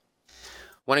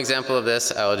 One example of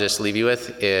this I'll just leave you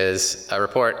with is a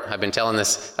report. I've been telling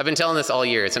this all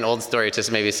year. It's an old story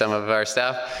to maybe some of our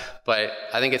staff, but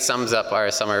I think it sums up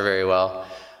our summer very well.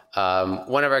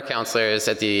 One of our counselors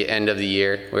at the end of the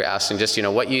year, we were asking just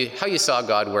how you saw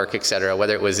God work, etc.,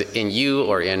 whether it was in you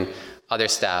or in other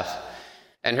staff.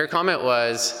 And her comment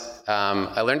was,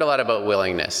 I learned a lot about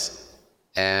willingness.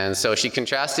 And so she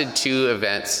contrasted 2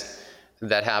 events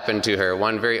that happened to her,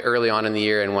 one very early on in the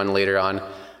year and one later on.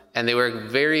 And they were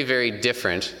very, very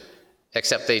different,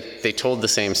 except they told the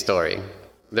same story.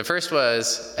 The first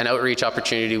was an outreach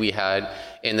opportunity we had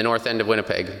in the north end of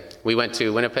Winnipeg. We went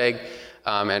to Winnipeg,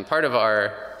 and part of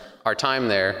our time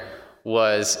there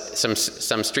was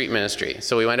some street ministry.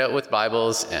 So we went out with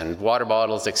Bibles and water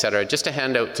bottles, etc., just to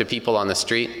hand out to people on the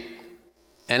street.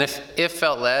 And if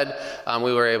felt led,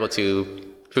 we were able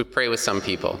to pray with some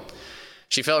people.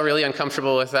 She felt really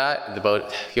uncomfortable with that,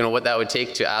 about what that would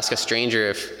take to ask a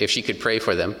stranger if she could pray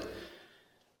for them.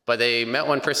 But they met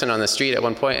one person on the street at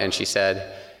one point, and she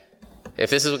said, if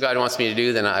this is what God wants me to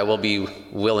do, then I will be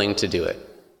willing to do it.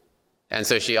 And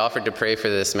so she offered to pray for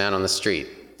this man on the street.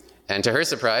 And to her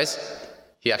surprise,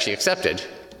 he actually accepted.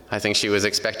 I think she was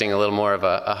expecting a little more of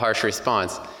a harsh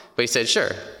response. But he said,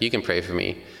 sure, you can pray for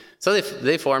me. So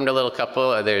they formed a little couple.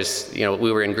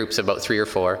 We were in groups of about 3 or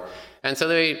 4. And so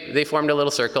they formed a little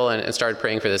circle and started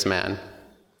praying for this man.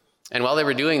 And while they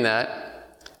were doing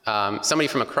that, somebody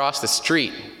from across the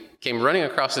street came running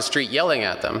across the street yelling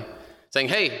at them, saying,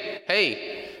 hey,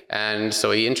 hey. And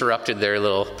so he interrupted their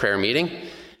little prayer meeting.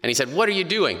 And he said, what are you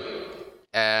doing?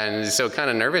 And so kind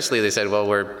of nervously, they said, well,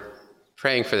 we're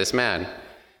praying for this man,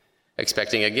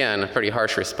 expecting, again, a pretty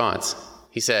harsh response.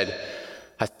 He said,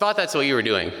 I thought that's what you were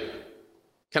doing.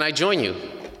 Can I join you?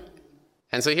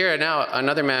 And so here now,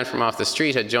 another man from off the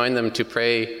street had joined them to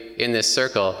pray in this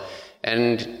circle.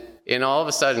 And in all of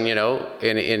a sudden, in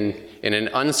an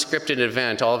unscripted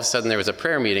event, all of a sudden there was a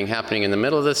prayer meeting happening in the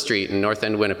middle of the street in North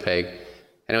End, Winnipeg.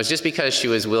 And it was just because she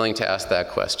was willing to ask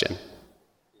that question.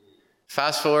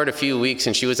 Fast forward a few weeks,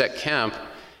 and she was at camp,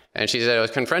 and she said, I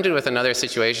was confronted with another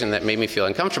situation that made me feel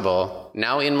uncomfortable.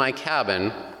 Now in my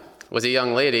cabin was a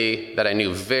young lady that I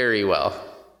knew very well.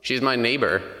 She's my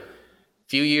neighbor.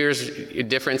 Few years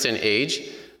difference in age,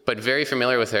 but very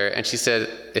familiar with her. And she said,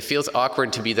 it feels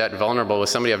awkward to be that vulnerable with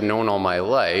somebody I've known all my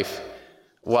life.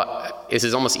 This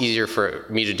is almost easier for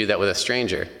me to do that with a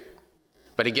stranger.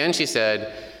 But again, she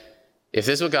said, if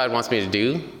this is what God wants me to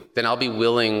do, then I'll be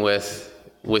willing with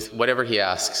whatever he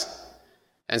asks.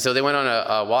 And so they went on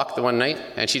a walk the one night,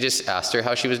 and she just asked her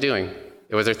how she was doing.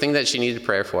 It was her thing that she needed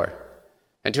prayer for.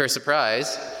 And to her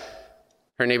surprise,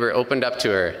 her neighbor opened up to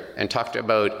her and talked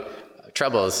about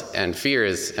troubles and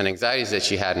fears and anxieties that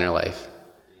she had in her life.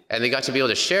 And they got to be able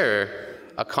to share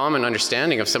a common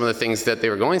understanding of some of the things that they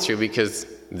were going through because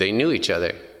they knew each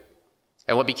other.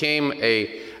 And what became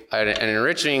an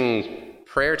enriching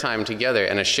prayer time together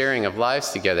and a sharing of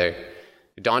lives together,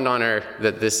 it dawned on her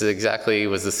that this exactly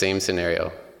was the same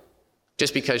scenario.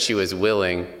 Just because she was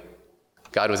willing,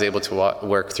 God was able to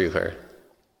work through her.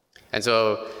 And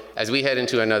so as we head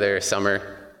into another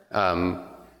summer,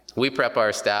 we prep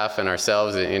our staff and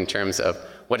ourselves in terms of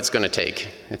what it's going to take.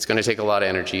 It's going to take a lot of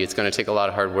energy. It's going to take a lot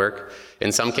of hard work.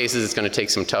 In some cases, it's going to take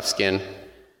some tough skin.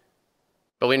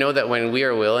 But we know that when we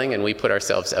are willing and we put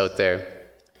ourselves out there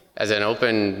as an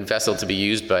open vessel to be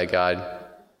used by God,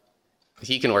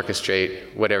 he can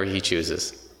orchestrate whatever he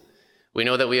chooses. We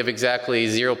know that we have exactly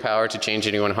zero power to change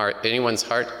anyone's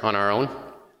heart on our own.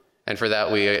 And for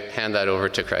that, we hand that over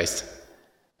to Christ.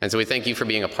 And so we thank you for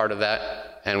being a part of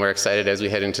that. And we're excited as we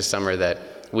head into summer that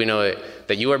we know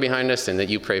that you are behind us and that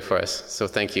you pray for us. So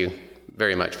thank you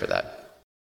very much for that.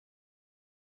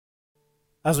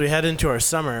 As we head into our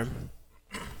summer,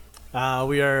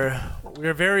 we are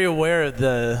very aware of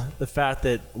the fact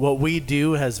that what we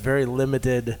do has very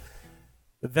limited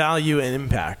value and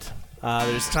impact.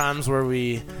 There's times where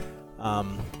we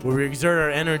exert our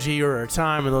energy or our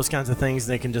time and those kinds of things,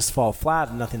 and they can just fall flat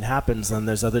and nothing happens. And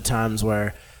there's other times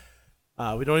where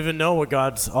we don't even know what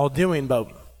God's all doing,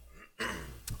 but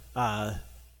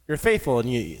you're faithful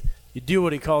and you do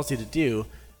what he calls you to do,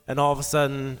 and all of a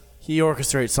sudden he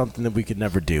orchestrates something that we could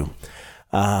never do.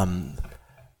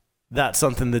 That's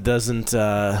something that doesn't,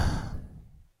 that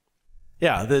we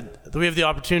have the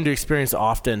opportunity to experience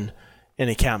often in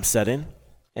a camp setting,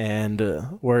 and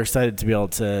we're excited to be able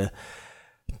to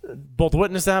both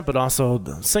witness that, but also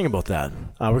sing about that.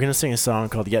 We're going to sing a song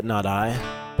called Yet Not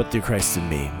I, but Through Christ in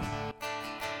Me.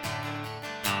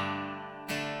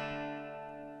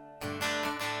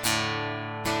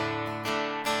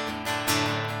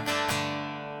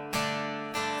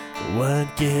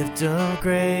 What gift of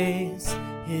grace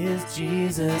is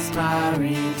Jesus my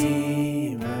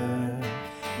Redeemer?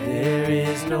 There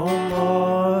is no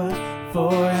more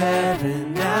for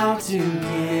heaven now to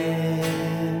give.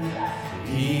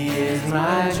 He is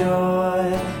my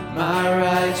joy, my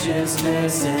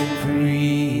righteousness and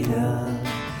freedom,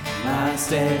 my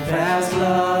steadfast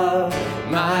love,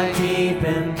 my deep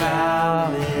and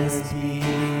boundless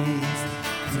peace.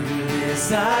 To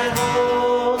this I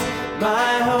hold,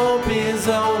 my hope is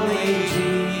only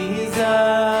Jesus,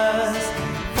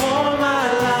 for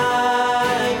my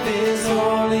life is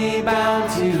wholly bound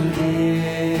to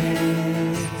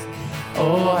this.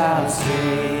 Oh, how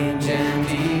strange and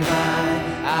divine,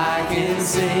 I can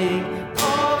sing,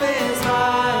 all is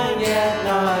mine, yet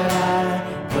not I,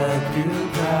 but through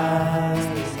Christ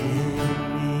in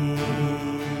me.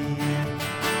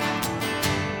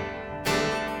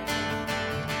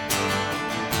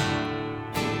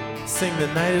 Sing The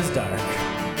Night is Dark.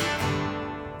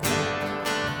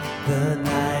 The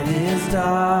night is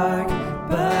dark,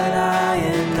 but I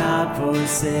am not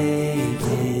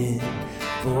forsaken.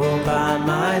 For by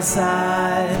my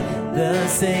side, the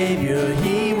Savior,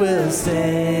 he will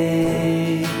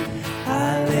stay.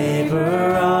 I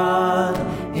labor on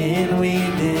in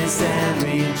weakness and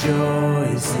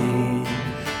rejoicing,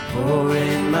 for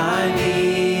in my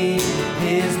need,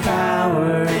 his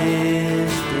power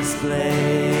is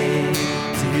displayed.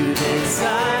 To this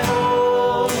I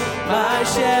hold, my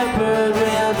shepherd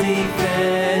will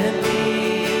defend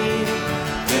me.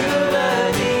 Through the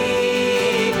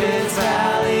deepest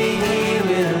valley he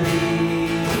will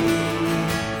lead.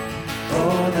 Oh,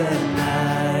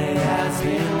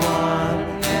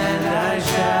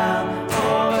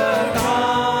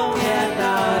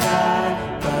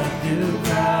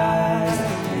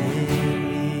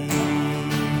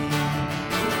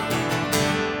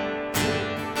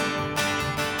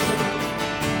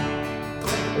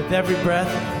 With every breath,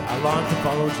 I long to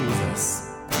follow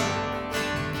Jesus.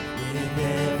 With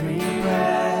every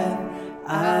breath,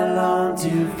 I long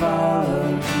to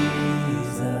follow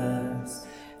Jesus.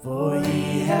 For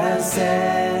he has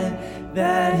said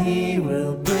that he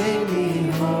will bring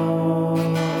me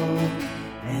home.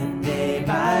 And day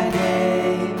by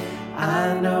day,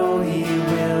 I know he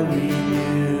will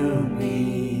renew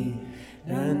me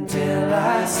until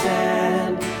I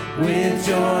stand with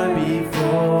joy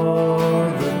before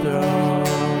the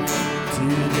throne. To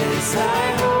this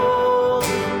I hold,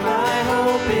 my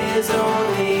hope is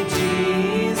only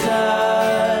Jesus.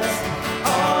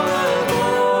 All the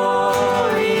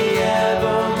glory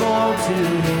evermore to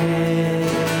him.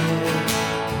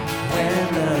 When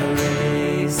the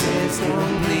race is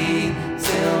complete,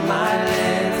 still my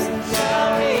lips shall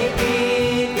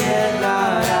repeat, yet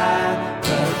not I,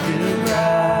 but through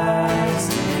Christ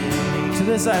in me. To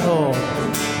this I hold.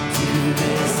 To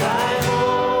this I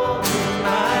hold,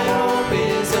 my hope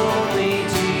is only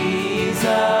Jesus.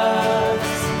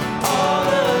 All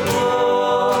the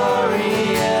glory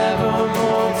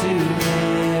evermore to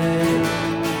him.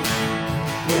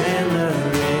 When the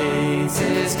race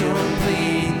is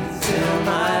complete, still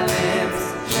my lips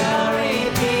shall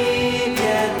repeat,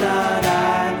 yet not I,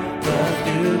 but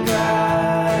through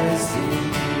Christ in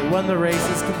me. When the race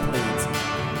is complete.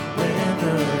 When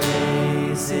the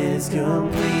race is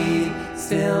complete,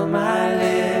 still my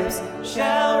lips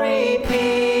shall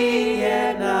repeat,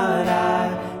 yet not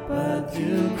I, but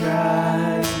through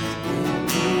Christ in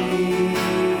me.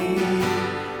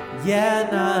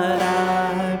 Yet not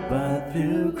I, but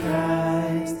through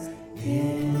Christ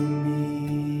in me.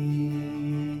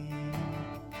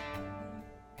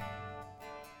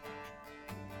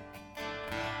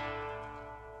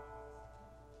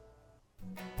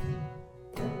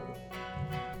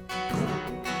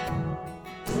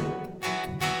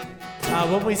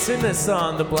 When we sing this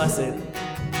song, The Blessing,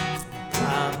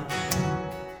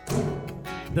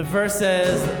 the verse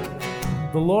says,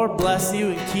 "The Lord bless you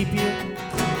and keep you,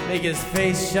 make his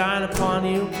face shine upon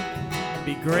you, and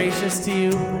be gracious to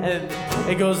you." And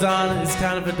it goes on, it's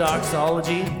kind of a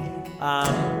doxology,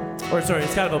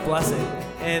 it's kind of a blessing.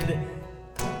 And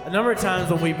a number of times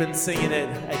when we've been singing it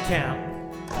at camp,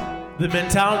 the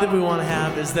mentality that we want to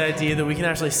have is the idea that we can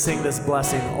actually sing this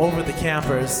blessing over the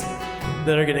campers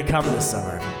that are going to come this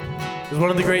summer. Because one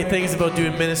of the great things about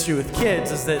doing ministry with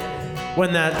kids is that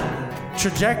when that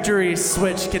trajectory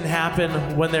switch can happen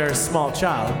when they're a small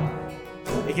child,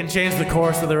 it can change the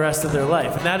course of the rest of their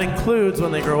life. And that includes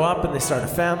when they grow up and they start a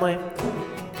family.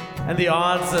 And the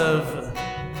odds of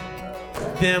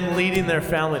them leading their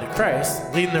family to Christ,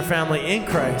 leading their family in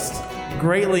Christ,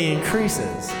 greatly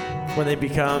increases when they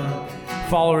become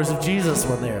followers of Jesus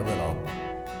when they are little.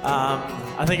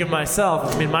 I think of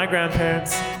myself. I mean, my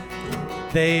grandparents,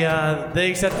 they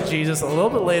accepted Jesus a little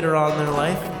bit later on in their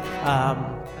life.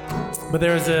 But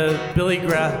there was a Billy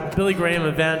Graham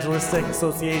Evangelistic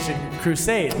Association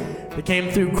crusade that came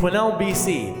through Quesnel,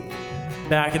 BC,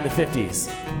 back in the 50s.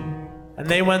 And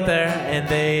they went there and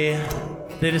they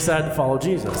decided to follow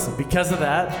Jesus. And because of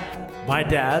that, my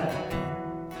dad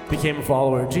became a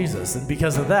follower of Jesus. And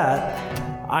because of that,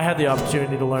 I had the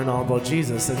opportunity to learn all about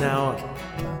Jesus. And now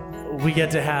we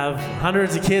get to have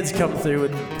hundreds of kids come through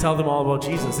and tell them all about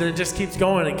Jesus. And it just keeps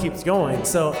going and keeps going.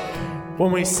 So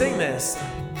when we sing this,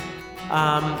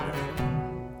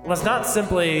 let's not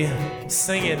simply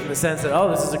sing it in the sense that,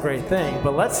 oh, this is a great thing,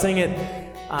 but let's sing it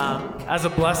as a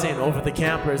blessing over the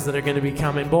campers that are going to be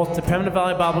coming both to Pembina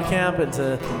Valley Bible Camp and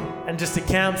just to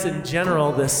camps in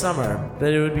general this summer,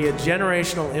 that it would be a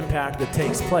generational impact that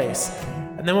takes place.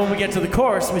 And then when we get to the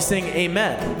chorus, we sing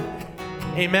Amen.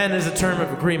 Amen is a term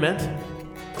of agreement.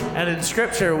 And in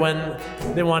Scripture, when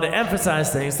they want to emphasize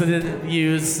things, they didn't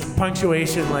use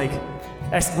punctuation like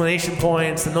exclamation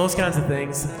points and those kinds of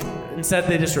things. Instead,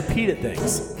 they just repeated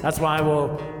things. That's why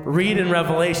we'll read in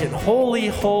Revelation, "Holy,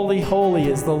 holy, holy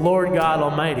is the Lord God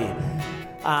Almighty."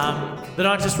 They're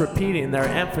not just repeating, they're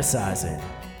emphasizing.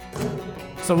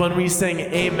 So when we sing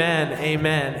amen,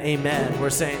 amen, amen, we're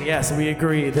saying, yes, we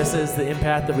agree. This is the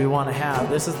impact that we want to have.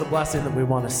 This is the blessing that we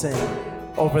want to sing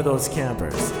over those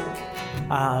campers.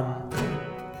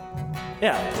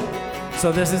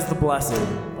 So this is the blessing.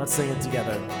 Let's sing it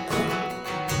together.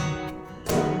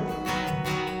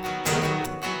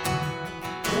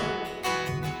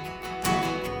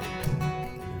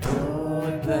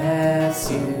 Lord bless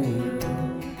you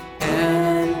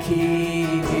and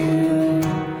keep you.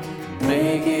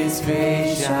 Make his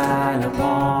face shine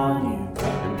upon you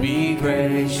and be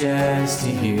gracious to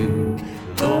you.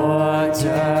 Lord,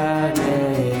 turn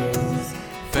his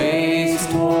face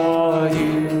toward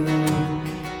you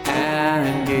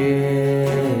and give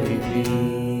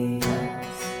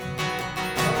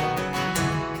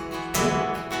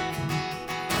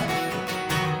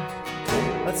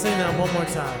sing that one more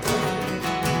time.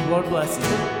 Lord bless you.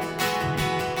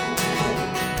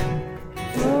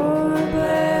 Lord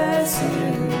bless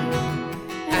you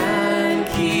and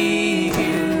keep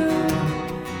you.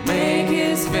 Make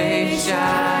his face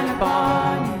shine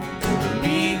upon you.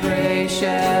 Be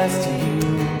gracious to you.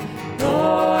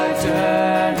 Lord,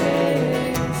 turn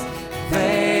his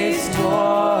face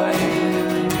toward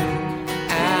you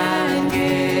and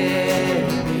give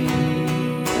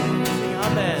peace.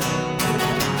 Amen. Amen.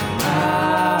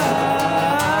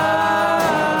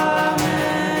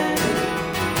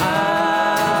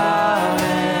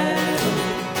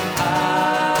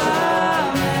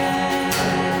 Amen.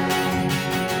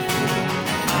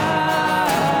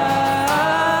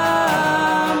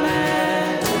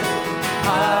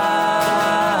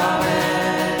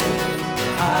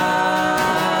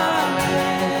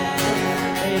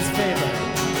 May his favor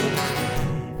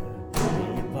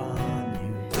Upon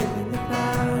you and the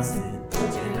 1,000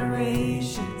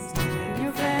 generations, and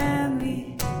your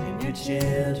family, and your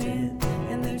children,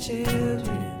 and their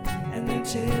children, and their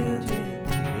children.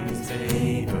 His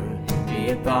favor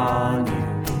be upon you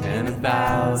and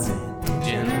 1,000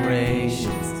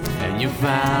 generations, and your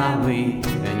family,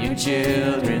 and your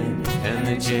children, and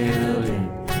their children,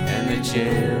 and their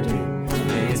children.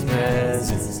 May his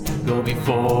presence go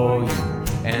before you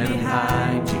and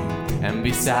behind you and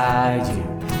beside you,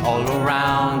 all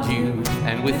around you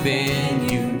and within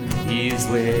you. He is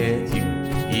with you,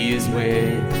 he is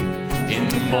with you, in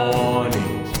the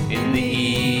morning, in the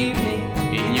evening,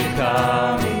 in your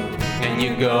coming and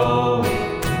your going,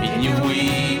 in your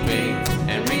weeping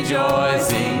and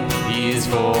rejoicing. He is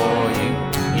for you,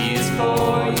 he is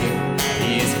for you,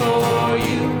 he is for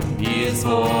you, he is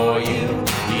for you,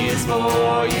 he is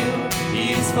for you,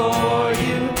 he is for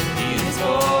you, he is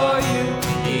for you,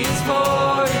 he is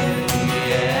for you,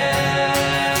 yeah.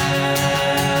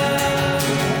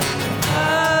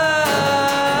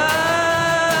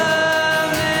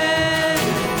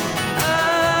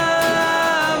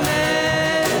 Amen. Amen.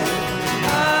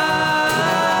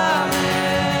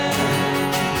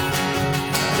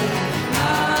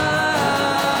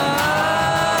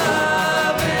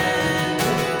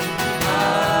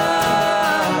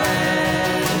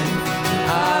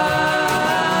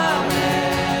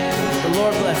 The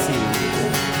Lord bless you.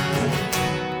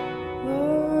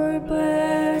 Lord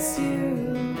bless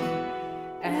you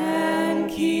and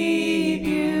keep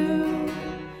you.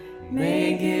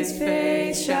 Make his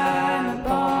face shine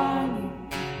upon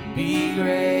you. Be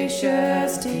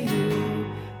gracious to you.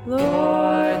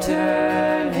 Lord,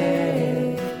 turn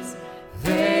his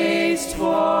face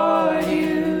toward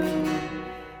you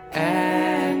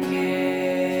and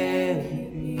give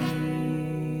you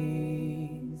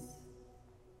peace.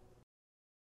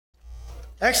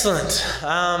 Excellent.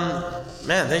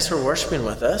 Man, thanks for worshiping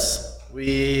with us.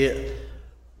 We're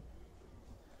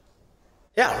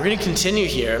going to continue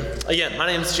here. Again, my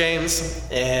name's James,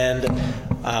 and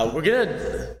we're going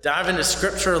to dive into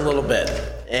Scripture a little bit.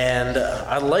 And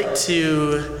I'd like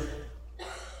to,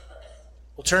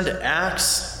 we'll turn to Acts,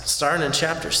 starting in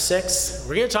chapter 6.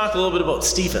 We're going to talk a little bit about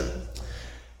Stephen.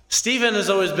 Stephen has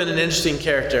always been an interesting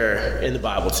character in the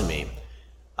Bible to me.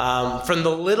 From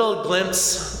the little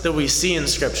glimpse that we see in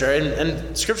Scripture,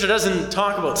 and Scripture doesn't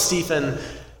talk about Stephen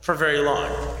for very long.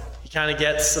 He kind of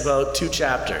gets about 2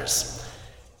 chapters.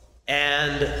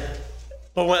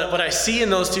 But what I see in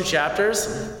those 2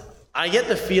 chapters, I get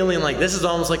the feeling like this is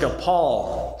almost like a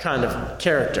Paul kind of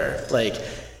character. Like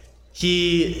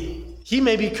he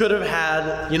maybe could have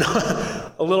had,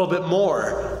 a little bit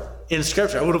more in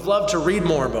Scripture. I would have loved to read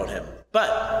more about him.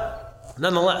 But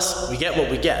nonetheless, we get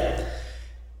what we get.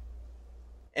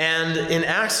 And in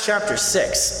Acts chapter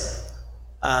 6,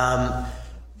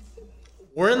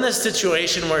 we're in this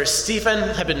situation where Stephen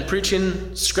had been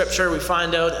preaching Scripture, we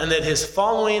find out, and that his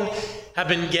following had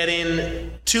been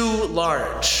getting too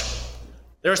large.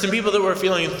 There were some people that were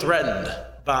feeling threatened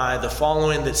by the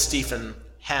following that Stephen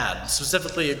had,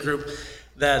 specifically a group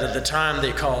that at the time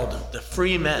they called the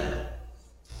Free Men.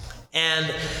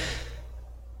 And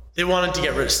they wanted to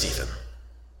get rid of Stephen.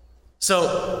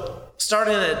 So,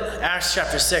 starting at Acts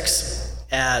chapter 6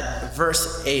 at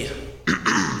verse 8,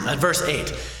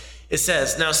 it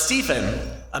says, "Now Stephen,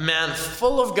 a man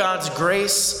full of God's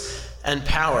grace and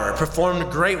power,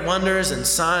 performed great wonders and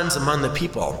signs among the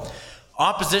people.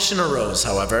 Opposition arose,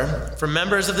 however, from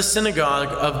members of the synagogue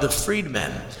of the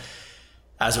freedmen,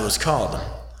 as it was called,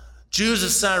 Jews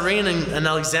of Cyrene and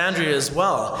Alexandria, as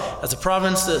well as the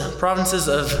provinces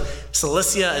of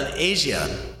Cilicia and Asia,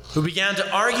 who began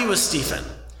to argue with Stephen,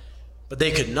 but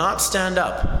they could not stand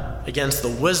up against the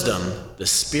wisdom the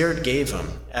Spirit gave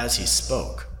him as he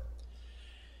spoke.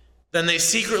 Then they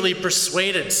secretly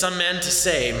persuaded some men to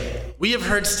say, "We have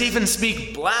heard Stephen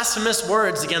speak blasphemous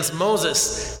words against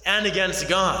Moses and against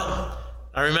God."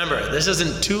 Now remember, this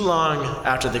isn't too long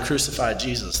after they crucified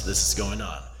Jesus this is going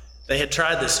on. They had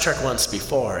tried this trick once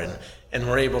before and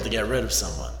were able to get rid of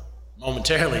someone.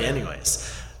 Momentarily anyways.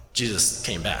 Jesus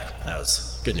came back. That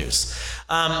was good news.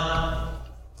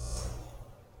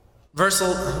 Verse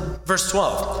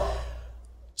 12.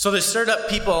 So they stirred up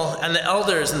people and the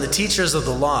elders and the teachers of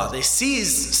the law. They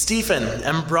seized Stephen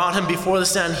and brought him before the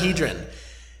Sanhedrin.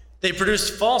 They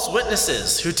produced false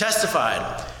witnesses who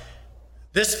testified,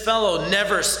 "This fellow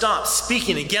never stopped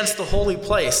speaking against the holy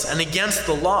place and against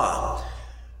the law.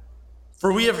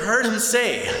 For we have heard him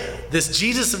say, 'This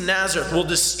Jesus of Nazareth will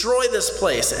destroy this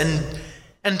place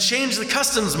and change the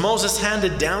customs Moses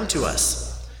handed down to us.'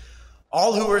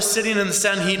 All who were sitting in the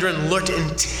Sanhedrin looked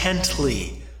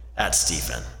intently at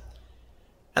Stephen,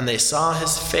 and they saw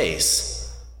his face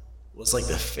was like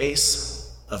the face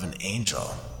of an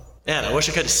angel." Man, I wish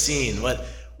I could have seen what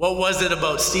was it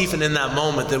about Stephen in that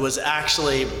moment that was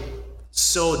actually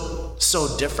so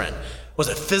different. Was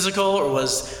it physical, or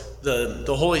was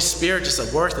the Holy Spirit just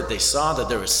at work that they saw that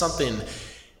there was something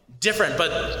different?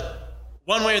 But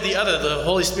one way or the other, the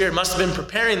Holy Spirit must have been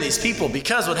preparing these people,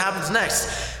 because what happens next?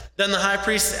 Then the high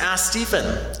priest asked Stephen,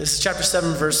 this is chapter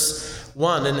 7, verse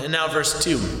 1, and now verse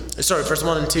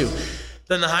 1 and 2.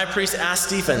 Then the high priest asked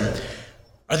Stephen,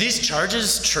 "Are these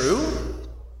charges true?"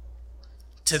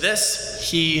 To this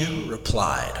he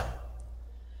replied.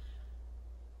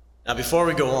 Now before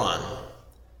we go on,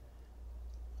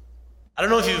 I don't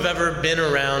know if you've ever been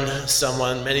around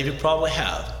someone, many of you probably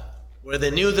have, where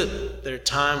they knew that their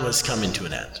time was coming to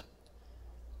an end.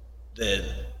 That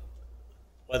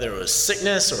whether it was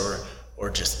sickness or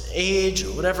just age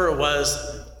or whatever it was,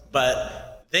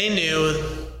 but they knew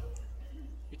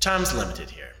your time's limited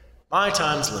here. My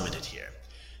time's limited here.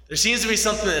 There seems to be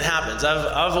something that happens.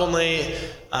 I've only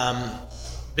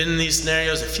been in these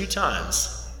scenarios a few times,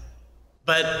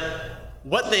 but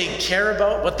what they care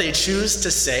about, what they choose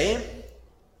to say,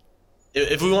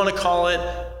 if we want to call it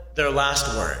their last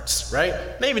words,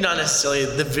 right? Maybe not necessarily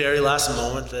the very last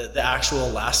moment, the actual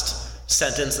last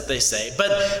sentence that they say,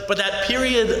 but that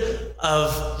period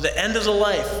of the end of the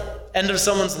life, end of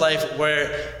someone's life,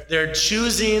 where they're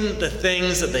choosing the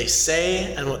things that they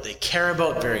say and what they care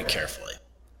about very carefully.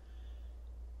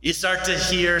 You start to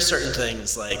hear certain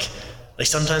things like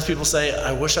sometimes people say,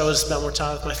 "I wish I would have spent more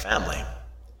time with my family.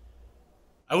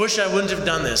 I wish I wouldn't have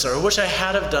done this," or "I wish I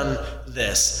had have done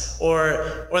this,"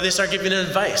 or they start giving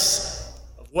advice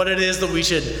of what it is that we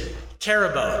should care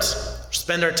about,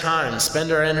 spend our time,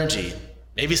 spend our energy,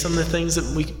 maybe some of the things that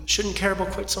we shouldn't care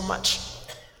about quite so much.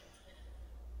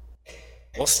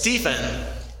 Well, Stephen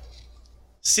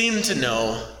seemed to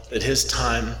know that his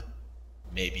time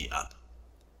may be up.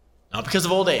 Not because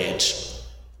of old age,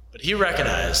 but he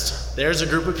recognized there's a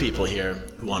group of people here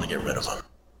who want to get rid of him.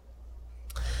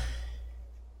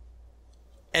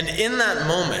 And in that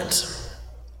moment,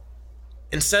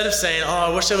 instead of saying, "Oh, I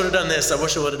wish I would have done this, I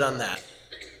wish I would have done that,"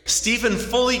 Stephen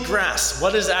fully grasps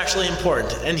what is actually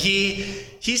important. And he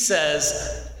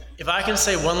says, "If I can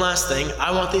say one last thing,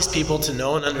 I want these people to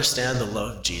know and understand the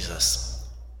love of Jesus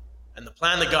and the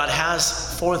plan that God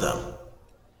has for them."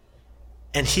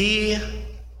 And he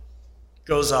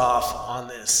goes off on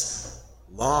this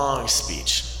long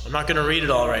speech. I'm not going to read it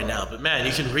all right now, but man,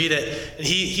 you can read it. And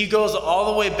he goes all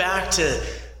the way back to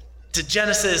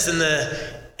Genesis and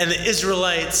the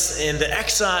Israelites and the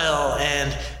exile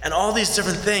and all these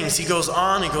different things. He goes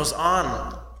on. He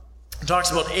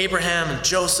talks about Abraham and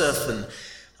Joseph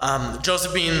and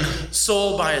Joseph being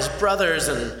sold by his brothers.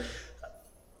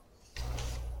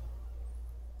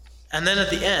 And then at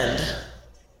the end,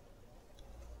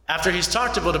 after he's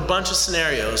talked about a bunch of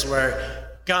scenarios where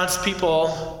God's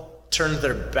people turned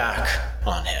their back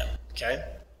on him, okay?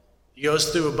 He goes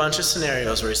through a bunch of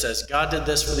scenarios where he says, God did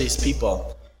this for these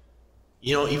people.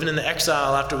 You know, even in the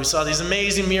exile, after we saw these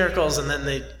amazing miracles, and then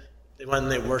they went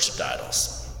and they worshiped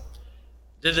idols.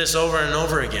 Did this over and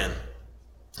over again.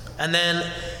 And then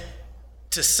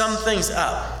to sum things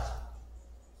up,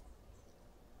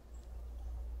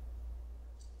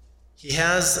 he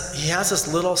has this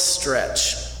little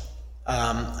stretch,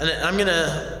 and I'm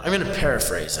gonna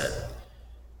paraphrase it.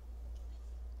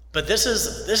 But this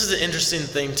is an interesting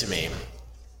thing to me,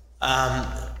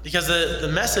 because the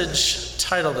message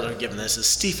title that I've given this is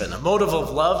Stephen, a motive of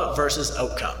love versus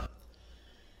outcome.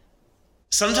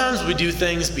 Sometimes we do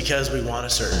things because we want a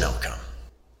certain outcome.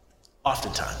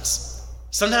 Oftentimes.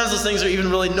 Sometimes those things are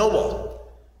even really noble.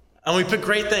 And we pick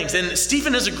great things. And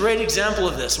Stephen is a great example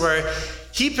of this, where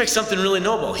he picks something really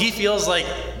noble. He feels like,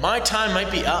 my time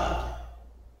might be up,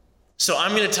 so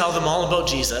I'm going to tell them all about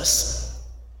Jesus.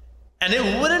 And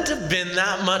it wouldn't have been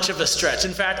that much of a stretch.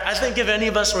 In fact, I think if any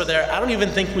of us were there, I don't even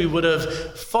think we would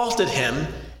have faulted him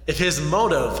if his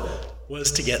motive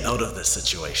was to get out of this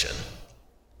situation.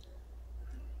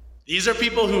 These are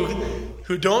people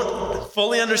who don't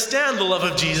fully understand the love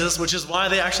of Jesus, which is why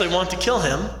they actually want to kill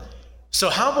him. So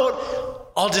how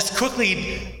about I'll just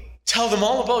quickly tell them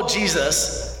all about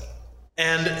Jesus,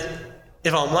 and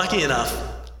if I'm lucky enough,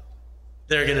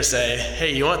 they're going to say,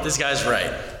 hey, you know what? This guy's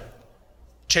right.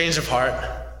 Change of heart.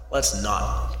 Let's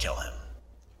not kill him.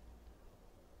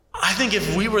 I think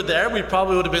if we were there, we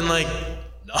probably would have been like,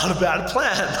 not a bad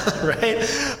plan,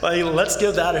 right? Like, let's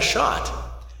give that a shot.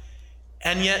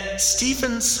 And yet,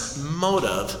 Stephen's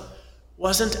motive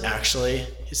wasn't actually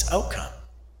his outcome.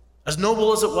 As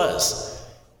noble as it was,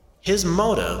 his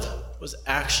motive was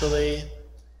actually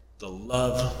the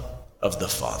love of the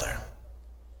Father.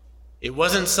 It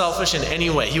wasn't selfish in any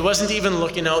way. He wasn't even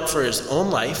looking out for his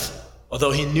own life,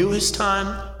 although he knew his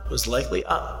time was likely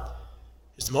up.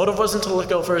 His motive wasn't to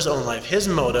look out for his own life. His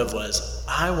motive was,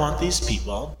 I want these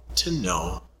people to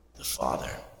know the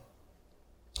Father.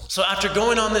 So after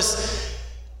going on this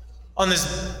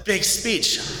big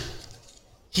speech,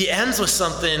 he ends with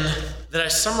something that I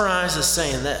summarize as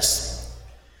saying this.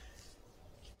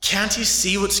 Can't you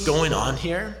see what's going on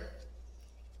here?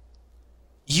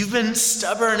 You've been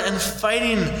stubborn and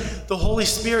fighting the Holy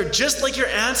Spirit just like your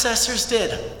ancestors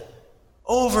did,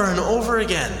 over and over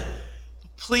again.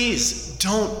 Please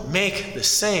don't make the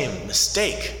same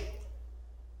mistake.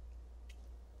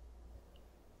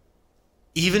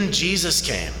 Even Jesus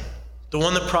came, the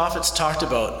one the prophets talked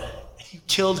about, and you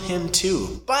killed him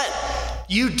too. But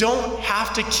you don't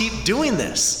have to keep doing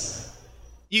this.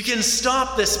 You can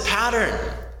stop this pattern.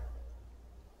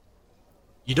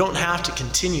 You don't have to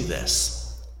continue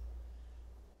this.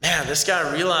 Man, this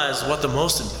guy realized what the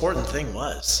most important thing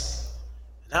was.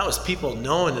 And that was people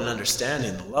knowing and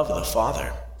understanding the love of the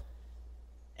Father.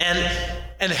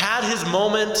 And had his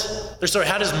motive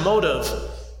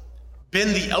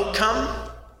been the outcome,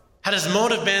 had his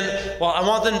motive been, well, I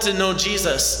want them to know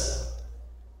Jesus,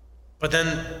 but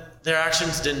then their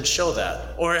actions didn't show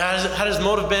that. Or had his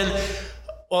motive been,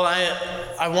 well,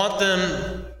 I want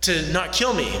them to not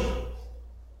kill me,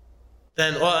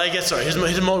 then, well, I guess, sorry,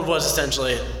 his motive was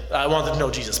essentially, I want them to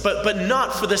know Jesus, but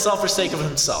not for the selfish sake of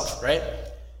himself, right?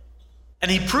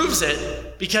 And he proves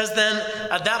it because then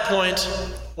at that point,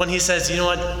 when he says, you know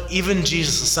what, even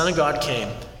Jesus, the Son of God, came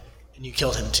and you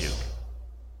killed him too.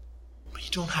 But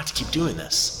you don't have to keep doing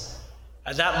this.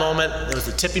 At that moment, there was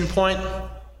a tipping point,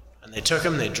 and they took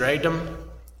him, they dragged him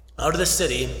out of the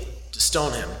city to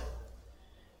stone him.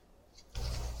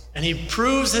 And he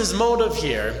proves his motive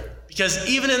here. Because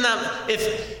even in that,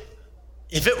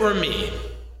 if it were me,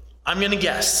 I'm going to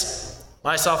guess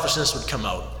my selfishness would come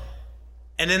out.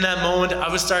 And in that moment,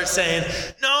 I would start saying,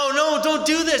 no, don't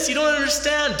do this. You don't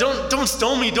understand. Don't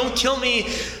stone me. Don't kill me.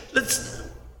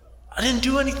 I didn't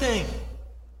do anything.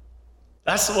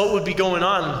 That's what would be going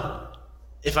on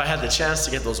if I had the chance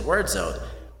to get those words out.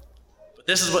 But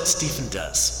this is what Stephen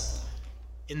does.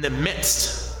 In the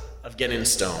midst of getting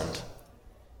stoned,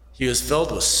 he was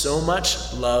filled with so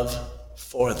much love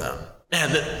for them.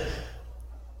 And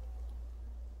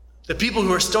the people who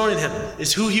were stoning him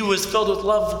is who he was filled with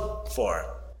love for.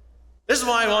 This is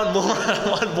why I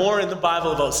want more in the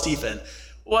Bible about Stephen.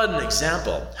 What an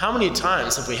example. How many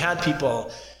times have we had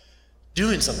people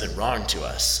doing something wrong to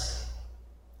us?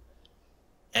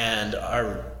 And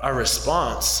our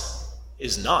response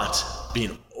is not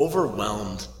being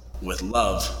overwhelmed with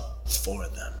love for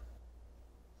them.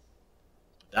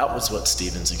 That was what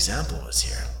Stephen's example was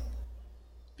here.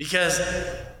 Because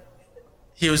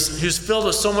he was filled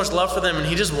with so much love for them, and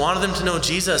he just wanted them to know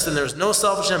Jesus, and there was no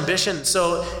selfish ambition.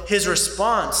 So his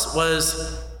response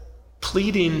was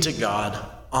pleading to God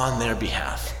on their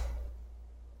behalf.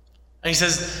 And he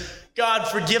says, God,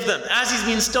 forgive them. As he's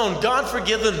being stoned, God,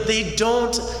 forgive them. They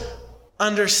don't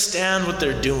understand what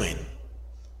they're doing.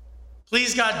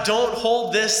 Please, God, don't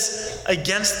hold this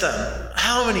against them.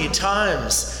 How many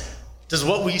times does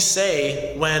what we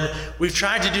say when we've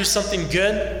tried to do something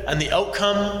good and the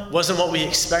outcome wasn't what we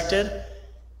expected?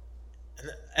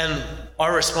 And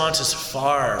our response is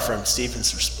far from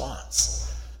Stephen's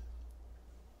response.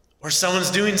 Or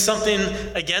someone's doing something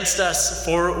against us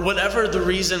for whatever the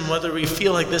reason, whether we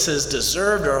feel like this is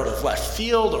deserved or out of left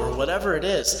field or whatever it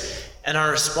is. And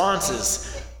our response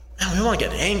is, man, we want to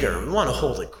get anger. We want to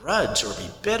hold a grudge or be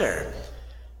bitter.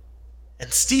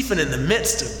 And Stephen, in the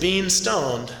midst of being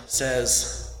stoned,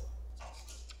 says,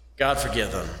 God,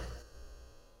 forgive them.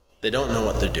 They don't know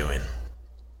what they're doing.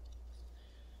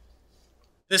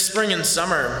 This spring and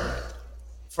summer,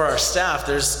 for our staff,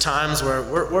 there's times where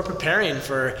we're preparing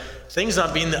for things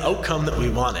not being the outcome that we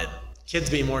wanted. Kids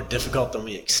being more difficult than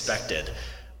we expected.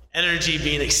 Energy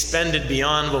being expended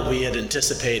beyond what we had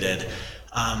anticipated.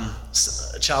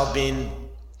 A child being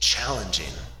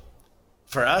challenging.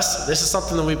 For us, this is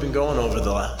something that we've been going over in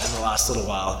the last little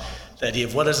while. The idea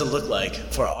of what does it look like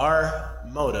for our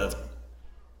motive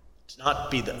to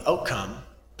not be the outcome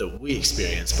that we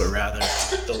experience, but rather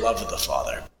the love of the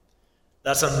Father.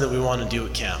 That's something that we want to do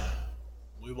at camp.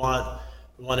 We want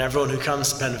everyone who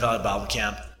comes to Pembina Valley Bible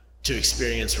Camp to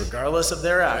experience, regardless of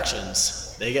their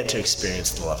actions, they get to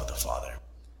experience the love of the Father.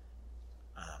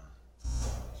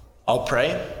 I'll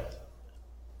pray,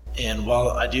 and while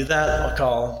I do that, I'll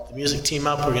call the music team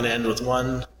up. We're going to end with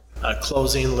one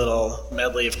closing little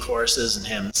medley of choruses and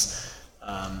hymns,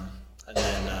 and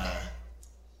then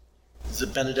is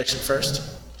it benediction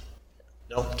first?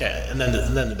 No? Okay, and then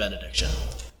the benediction.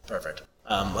 Perfect.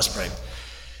 Let's pray.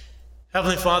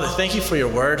 Heavenly Father, thank you for your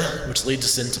word, which leads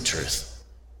us into truth.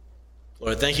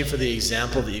 Lord, thank you for the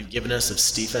example that you've given us of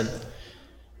Stephen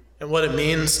and what it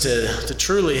means to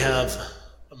truly have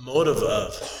a motive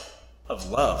of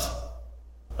love,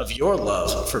 of your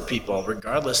love for people,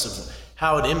 regardless of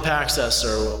how it impacts us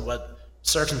or what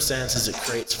circumstances it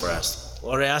creates for us.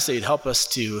 Lord, I ask that you'd help us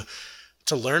to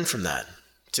learn from that,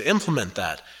 to implement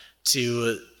that,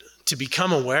 to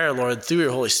become aware, Lord, through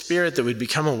your Holy Spirit, that we'd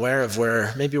become aware of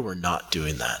where maybe we're not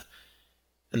doing that,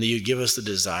 and that you'd give us the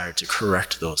desire to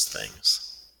correct those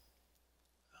things.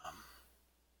 I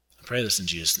pray this in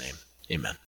Jesus' name.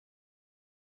 Amen.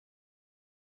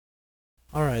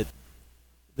 All right.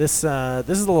 This is a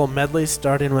little medley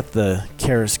starting with the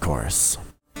Cares chorus.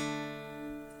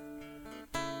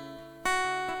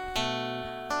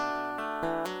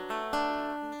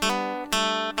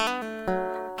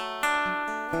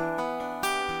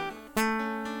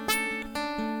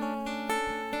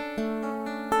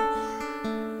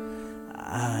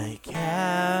 I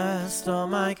cast all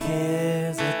my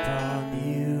cares upon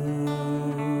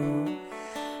you.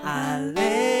 I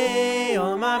lay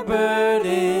all my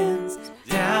burdens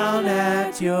down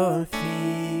at your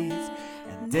feet.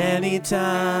 And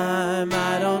anytime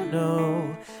I don't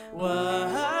know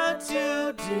what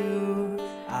to do,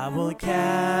 I will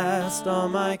cast all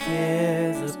my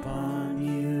cares upon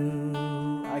you.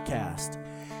 I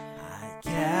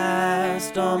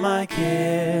cast all my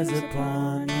cares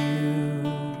upon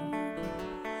you.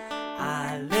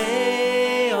 I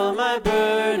lay all my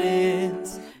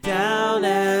burdens down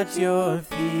at your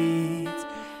feet.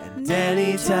 And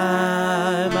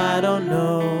anytime I don't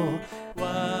know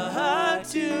what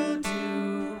to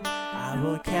do, I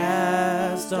will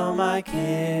cast all my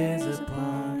cares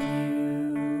upon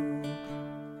you.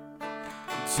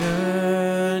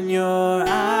 Turn your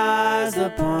eyes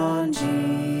upon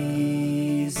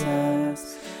Jesus.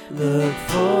 Look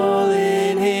full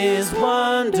in his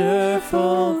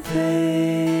wonderful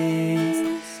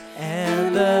face,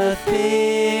 and the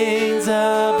things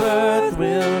of earth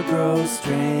will grow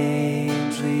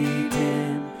strangely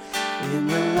dim in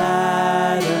the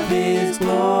light of his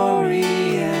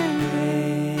glory and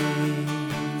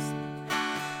grace.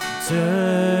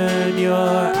 Turn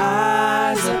your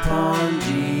eyes upon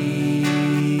Jesus.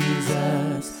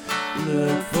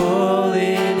 Look full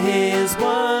in his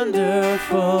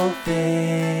wonderful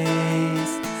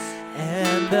face,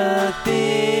 and the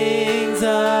things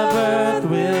of earth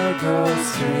will grow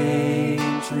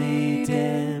strangely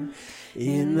dim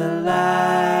in the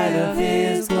light of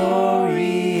his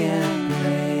glory and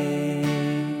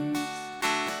grace.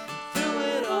 Through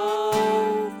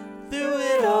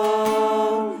it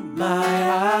all,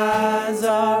 my eyes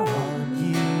are on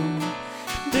you.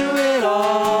 Through it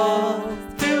all,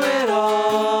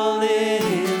 it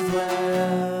is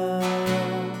well.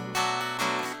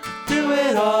 Through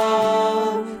it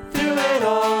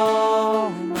all,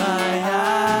 my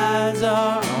eyes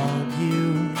are on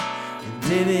you, and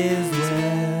it is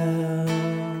well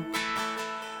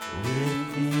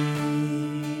with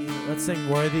me. Let's sing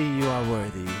Worthy, You Are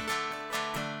Worthy.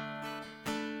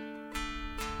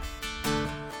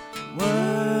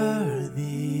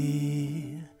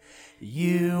 Worthy,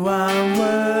 you are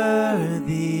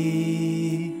worthy,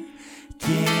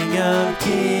 King of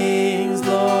kings,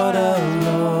 Lord of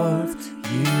lords,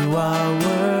 you are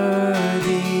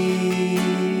worthy,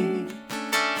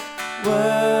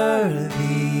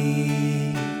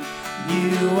 worthy,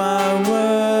 you are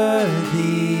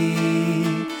worthy,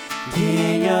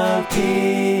 King of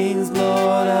kings,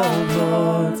 Lord of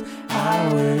lords,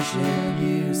 I worship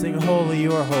you. Sing holy,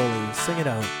 you are holy. Sing it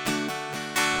out.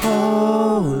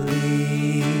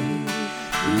 Holy,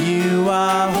 you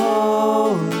are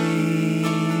holy,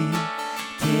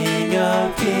 King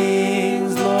of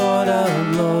kings, Lord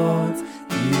of lords,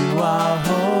 you are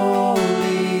holy.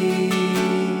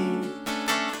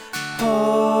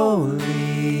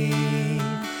 Holy,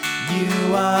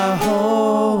 you are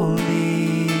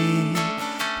holy,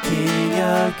 King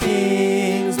of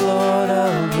kings, Lord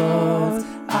of lords,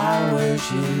 I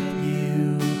worship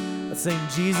you. Let's sing,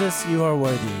 Jesus, you are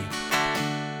worthy.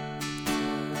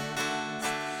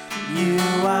 You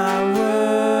are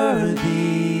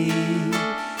worthy,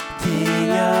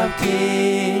 King of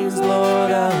kings,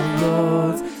 Lord of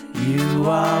lords, you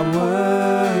are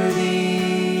worthy.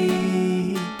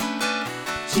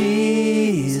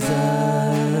 Jesus,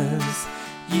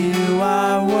 you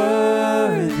are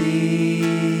worthy,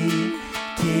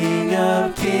 King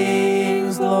of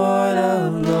kings, Lord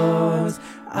of lords,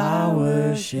 I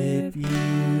worship you.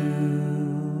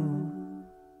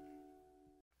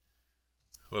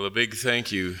 Well, a big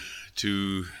thank you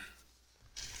to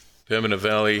Pembina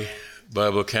Valley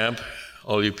Bible Camp,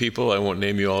 all you people. I won't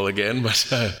name you all again, but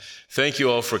thank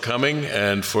you all for coming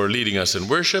and for leading us in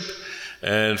worship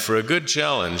and for a good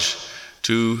challenge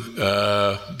to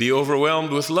be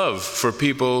overwhelmed with love for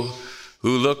people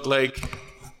who look like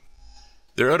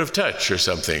they're out of touch or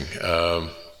something.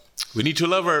 We need to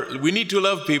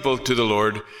love people to the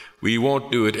Lord. We won't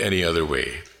do it any other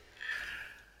way.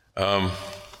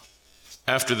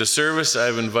 After the service,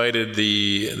 I've invited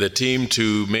the team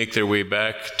to make their way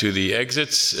back to the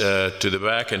exits, to the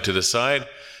back and to the side.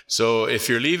 So if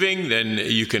you're leaving, then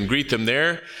you can greet them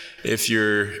there. If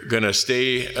you're going to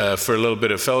stay for a little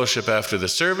bit of fellowship after the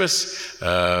service,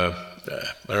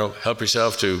 help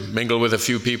yourself to mingle with a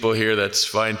few people here. That's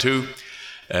fine too.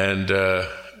 And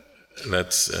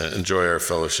let's enjoy our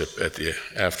fellowship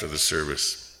after the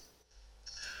service.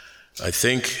 I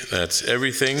think that's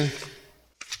everything.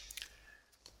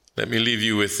 Let me leave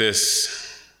you with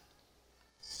this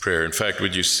prayer. In fact,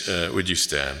 would you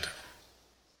stand?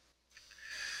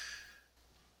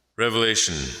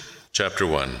 Revelation chapter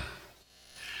 1.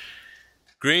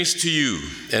 Grace to you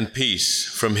and peace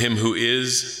from him who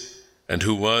is, and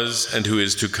who was, and who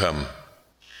is to come,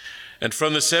 and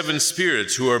from the 7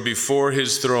 spirits who are before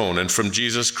his throne, and from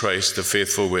Jesus Christ, the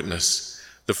faithful witness,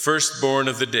 the firstborn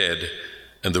of the dead,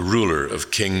 and the ruler of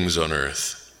kings on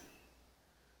earth.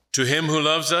 To him who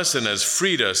loves us and has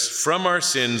freed us from our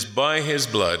sins by his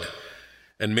blood,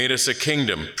 and made us a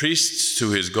kingdom, priests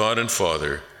to his God and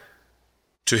Father,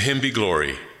 to him be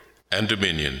glory and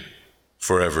dominion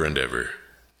forever and ever.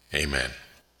 Amen.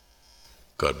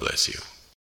 God bless you.